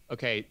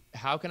 okay,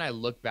 how can I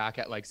look back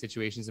at like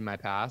situations in my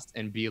past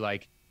and be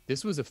like,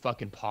 this was a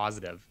fucking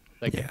positive.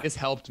 Like this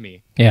helped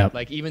me. Yeah.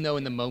 Like, even though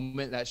in the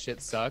moment that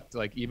shit sucked,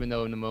 like, even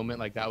though in the moment,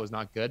 like that was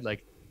not good,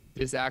 like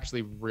this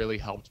actually really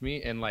helped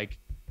me. And like,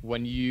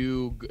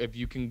 if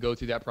you can go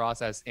through that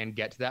process and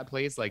get to that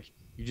place, like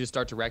you just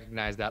start to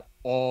recognize that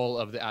all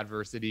of the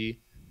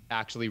adversity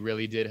actually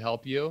really did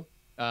help you.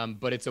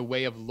 But it's a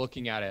way of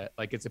looking at it.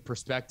 Like it's a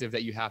perspective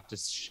that you have to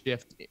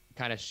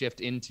shift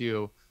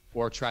into,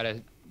 or try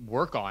to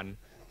work on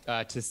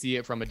to see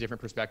it from a different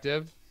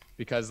perspective.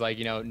 Because like,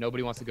 you know,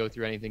 nobody wants to go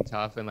through anything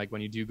tough. And like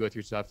when you do go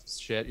through tough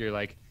shit, you're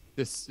like,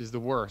 this is the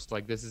worst.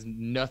 Like this is,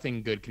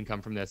 nothing good can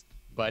come from this.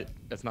 But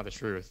that's not the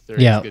truth. There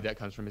is good that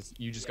comes from it.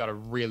 You just got to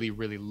really,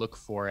 really look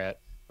for it.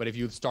 But if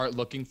you start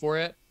looking for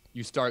it,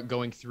 you start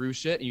going through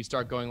shit and you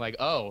start going like,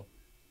 oh,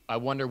 I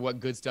wonder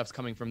what good stuff's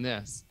coming from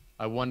this.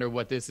 I wonder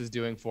what this is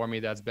doing for me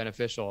that's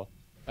beneficial.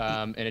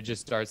 And it just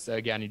starts,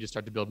 again, you just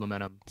start to build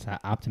momentum. It's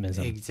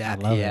optimism.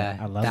 Exactly.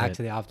 I love Back it.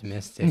 to the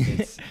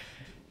optimistic.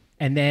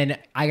 And then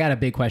I got a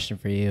big question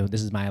for you.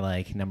 This is my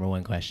like number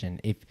one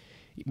question. If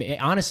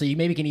honestly, you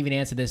maybe can even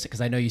answer this,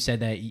 because I know you said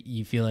that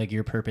you feel like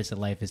your purpose in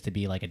life is to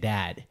be like a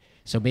dad.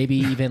 So maybe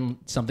even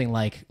something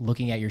like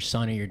looking at your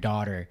son or your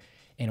daughter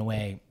in a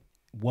way,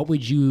 what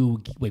would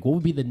you like? What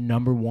would be the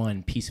number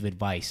one piece of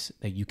advice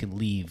that you can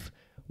leave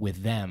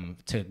with them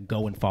to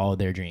go and follow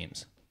their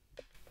dreams?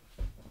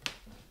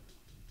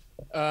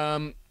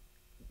 To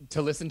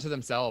listen to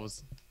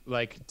themselves,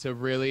 like to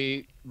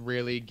really,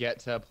 really get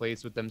to a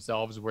place with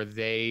themselves where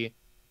they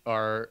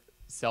are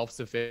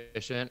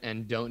self-sufficient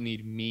and don't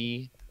need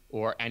me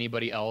or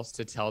anybody else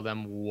to tell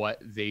them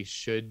what they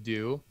should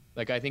do.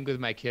 Like, I think with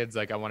my kids,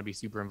 like, I want to be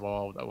super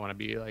involved. I want to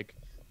be like,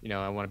 you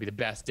know, I want to be the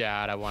best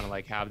dad. I want to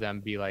like have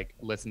them be like,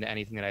 listen to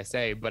anything that I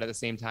say. But at the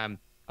same time,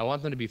 I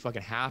want them to be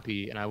fucking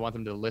happy, and I want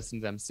them to listen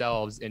to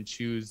themselves and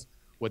choose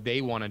what they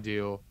want to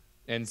do.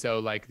 And so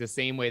like the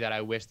same way that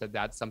I wish that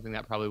that's something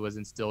that probably was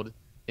instilled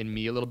in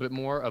me a little bit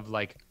more of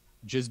like,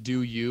 just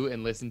do you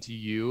and listen to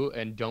you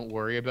and don't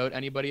worry about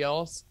anybody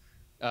else,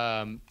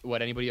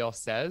 what anybody else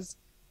says.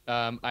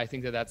 I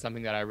think that that's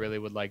something that I really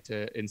would like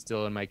to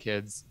instill in my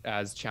kids,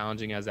 as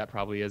challenging as that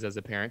probably is as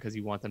a parent, because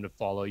you want them to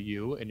follow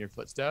you in your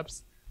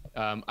footsteps.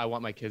 I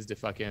want my kids to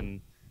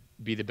fucking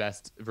be the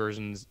best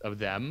versions of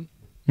them.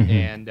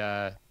 And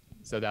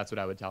so that's what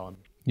I would tell them.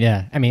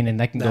 Yeah, I mean, and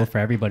that can go for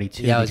everybody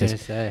too. Yeah, I was gonna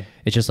say,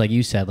 it's just like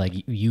you said,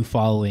 like you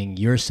following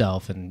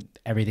yourself and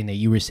everything that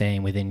you were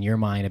saying within your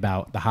mind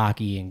about the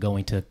hockey and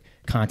going to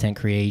content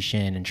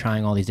creation and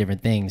trying all these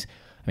different things.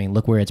 I mean,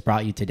 look where it's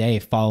brought you today,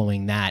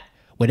 following that,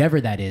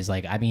 whatever that is.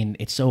 Like, I mean,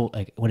 it's so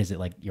like, what is it,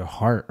 like your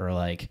heart, or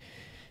like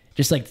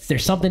just like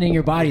there's something in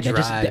your body that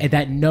just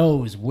that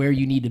knows where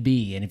you need to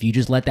be, and if you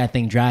just let that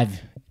thing drive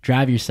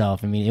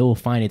yourself, I mean, it will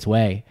find its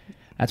way.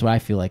 That's what I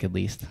feel like, at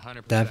least.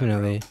 100%,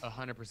 definitely.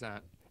 100%.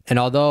 And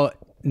although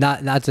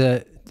not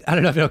to, I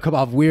don't know if it'll come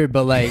off weird,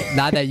 but like,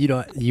 not that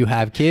you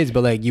have kids,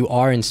 but like you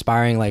are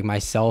inspiring like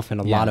myself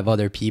and a lot of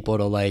other people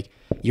to like,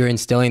 you're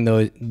instilling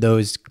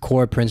those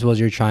core principles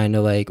you're trying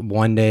to like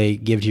one day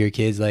give to your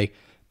kids. Like,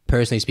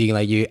 personally speaking,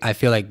 like I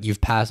feel like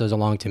you've passed those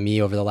along to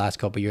me over the last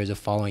couple of years of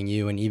following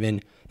you. And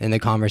even in the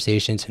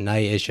conversation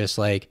tonight, it's just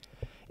like,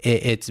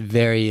 it's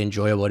very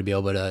enjoyable to be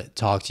able to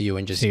talk to you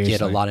and just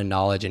get a lot of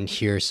knowledge and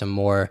hear some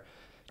more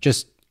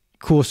just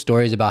cool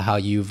stories about how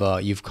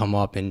you've come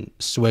up and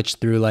switched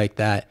through like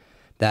that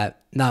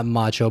not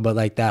macho, but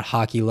like that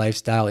hockey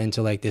lifestyle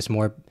into like this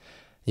more,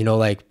 you know,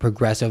 like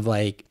progressive,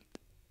 like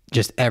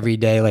just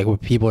everyday, like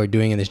what people are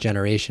doing in this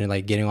generation,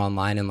 like getting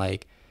online and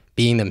like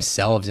being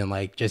themselves and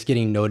like just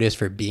getting noticed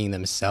for being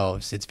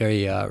themselves. It's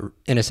very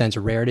in a sense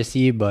rare to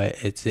see, but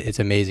it's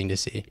amazing to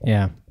see.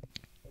 Yeah.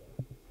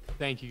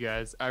 Thank you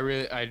guys. I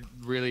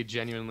really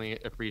genuinely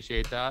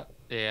appreciate that,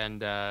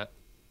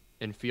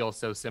 and feel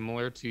so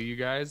similar to you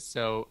guys.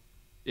 So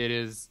it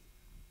is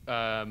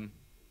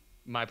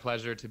my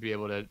pleasure to be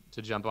able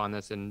to jump on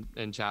this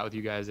and chat with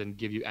you guys and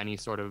give you any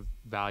sort of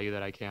value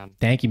that I can.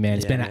 Thank you, man.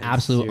 It's been an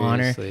absolute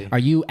honor. Are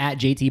you at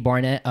JT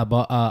Barnett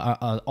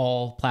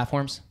all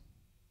platforms?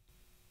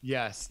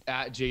 Yes,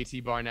 at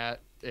JT Barnett,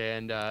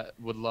 and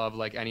would love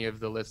like any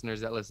of the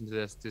listeners that listen to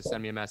this to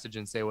send me a message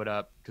and say what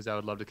up, because I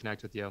would love to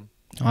connect with you.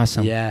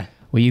 Awesome. Yeah.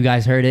 Well, you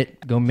guys heard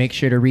it. Go make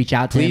sure to reach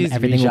out to him.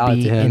 Everything will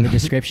be in the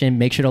description.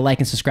 Make sure to like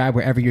and subscribe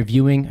wherever you're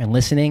viewing and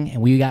listening. And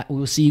we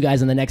will see you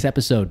guys in the next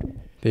episode.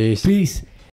 Peace. Peace.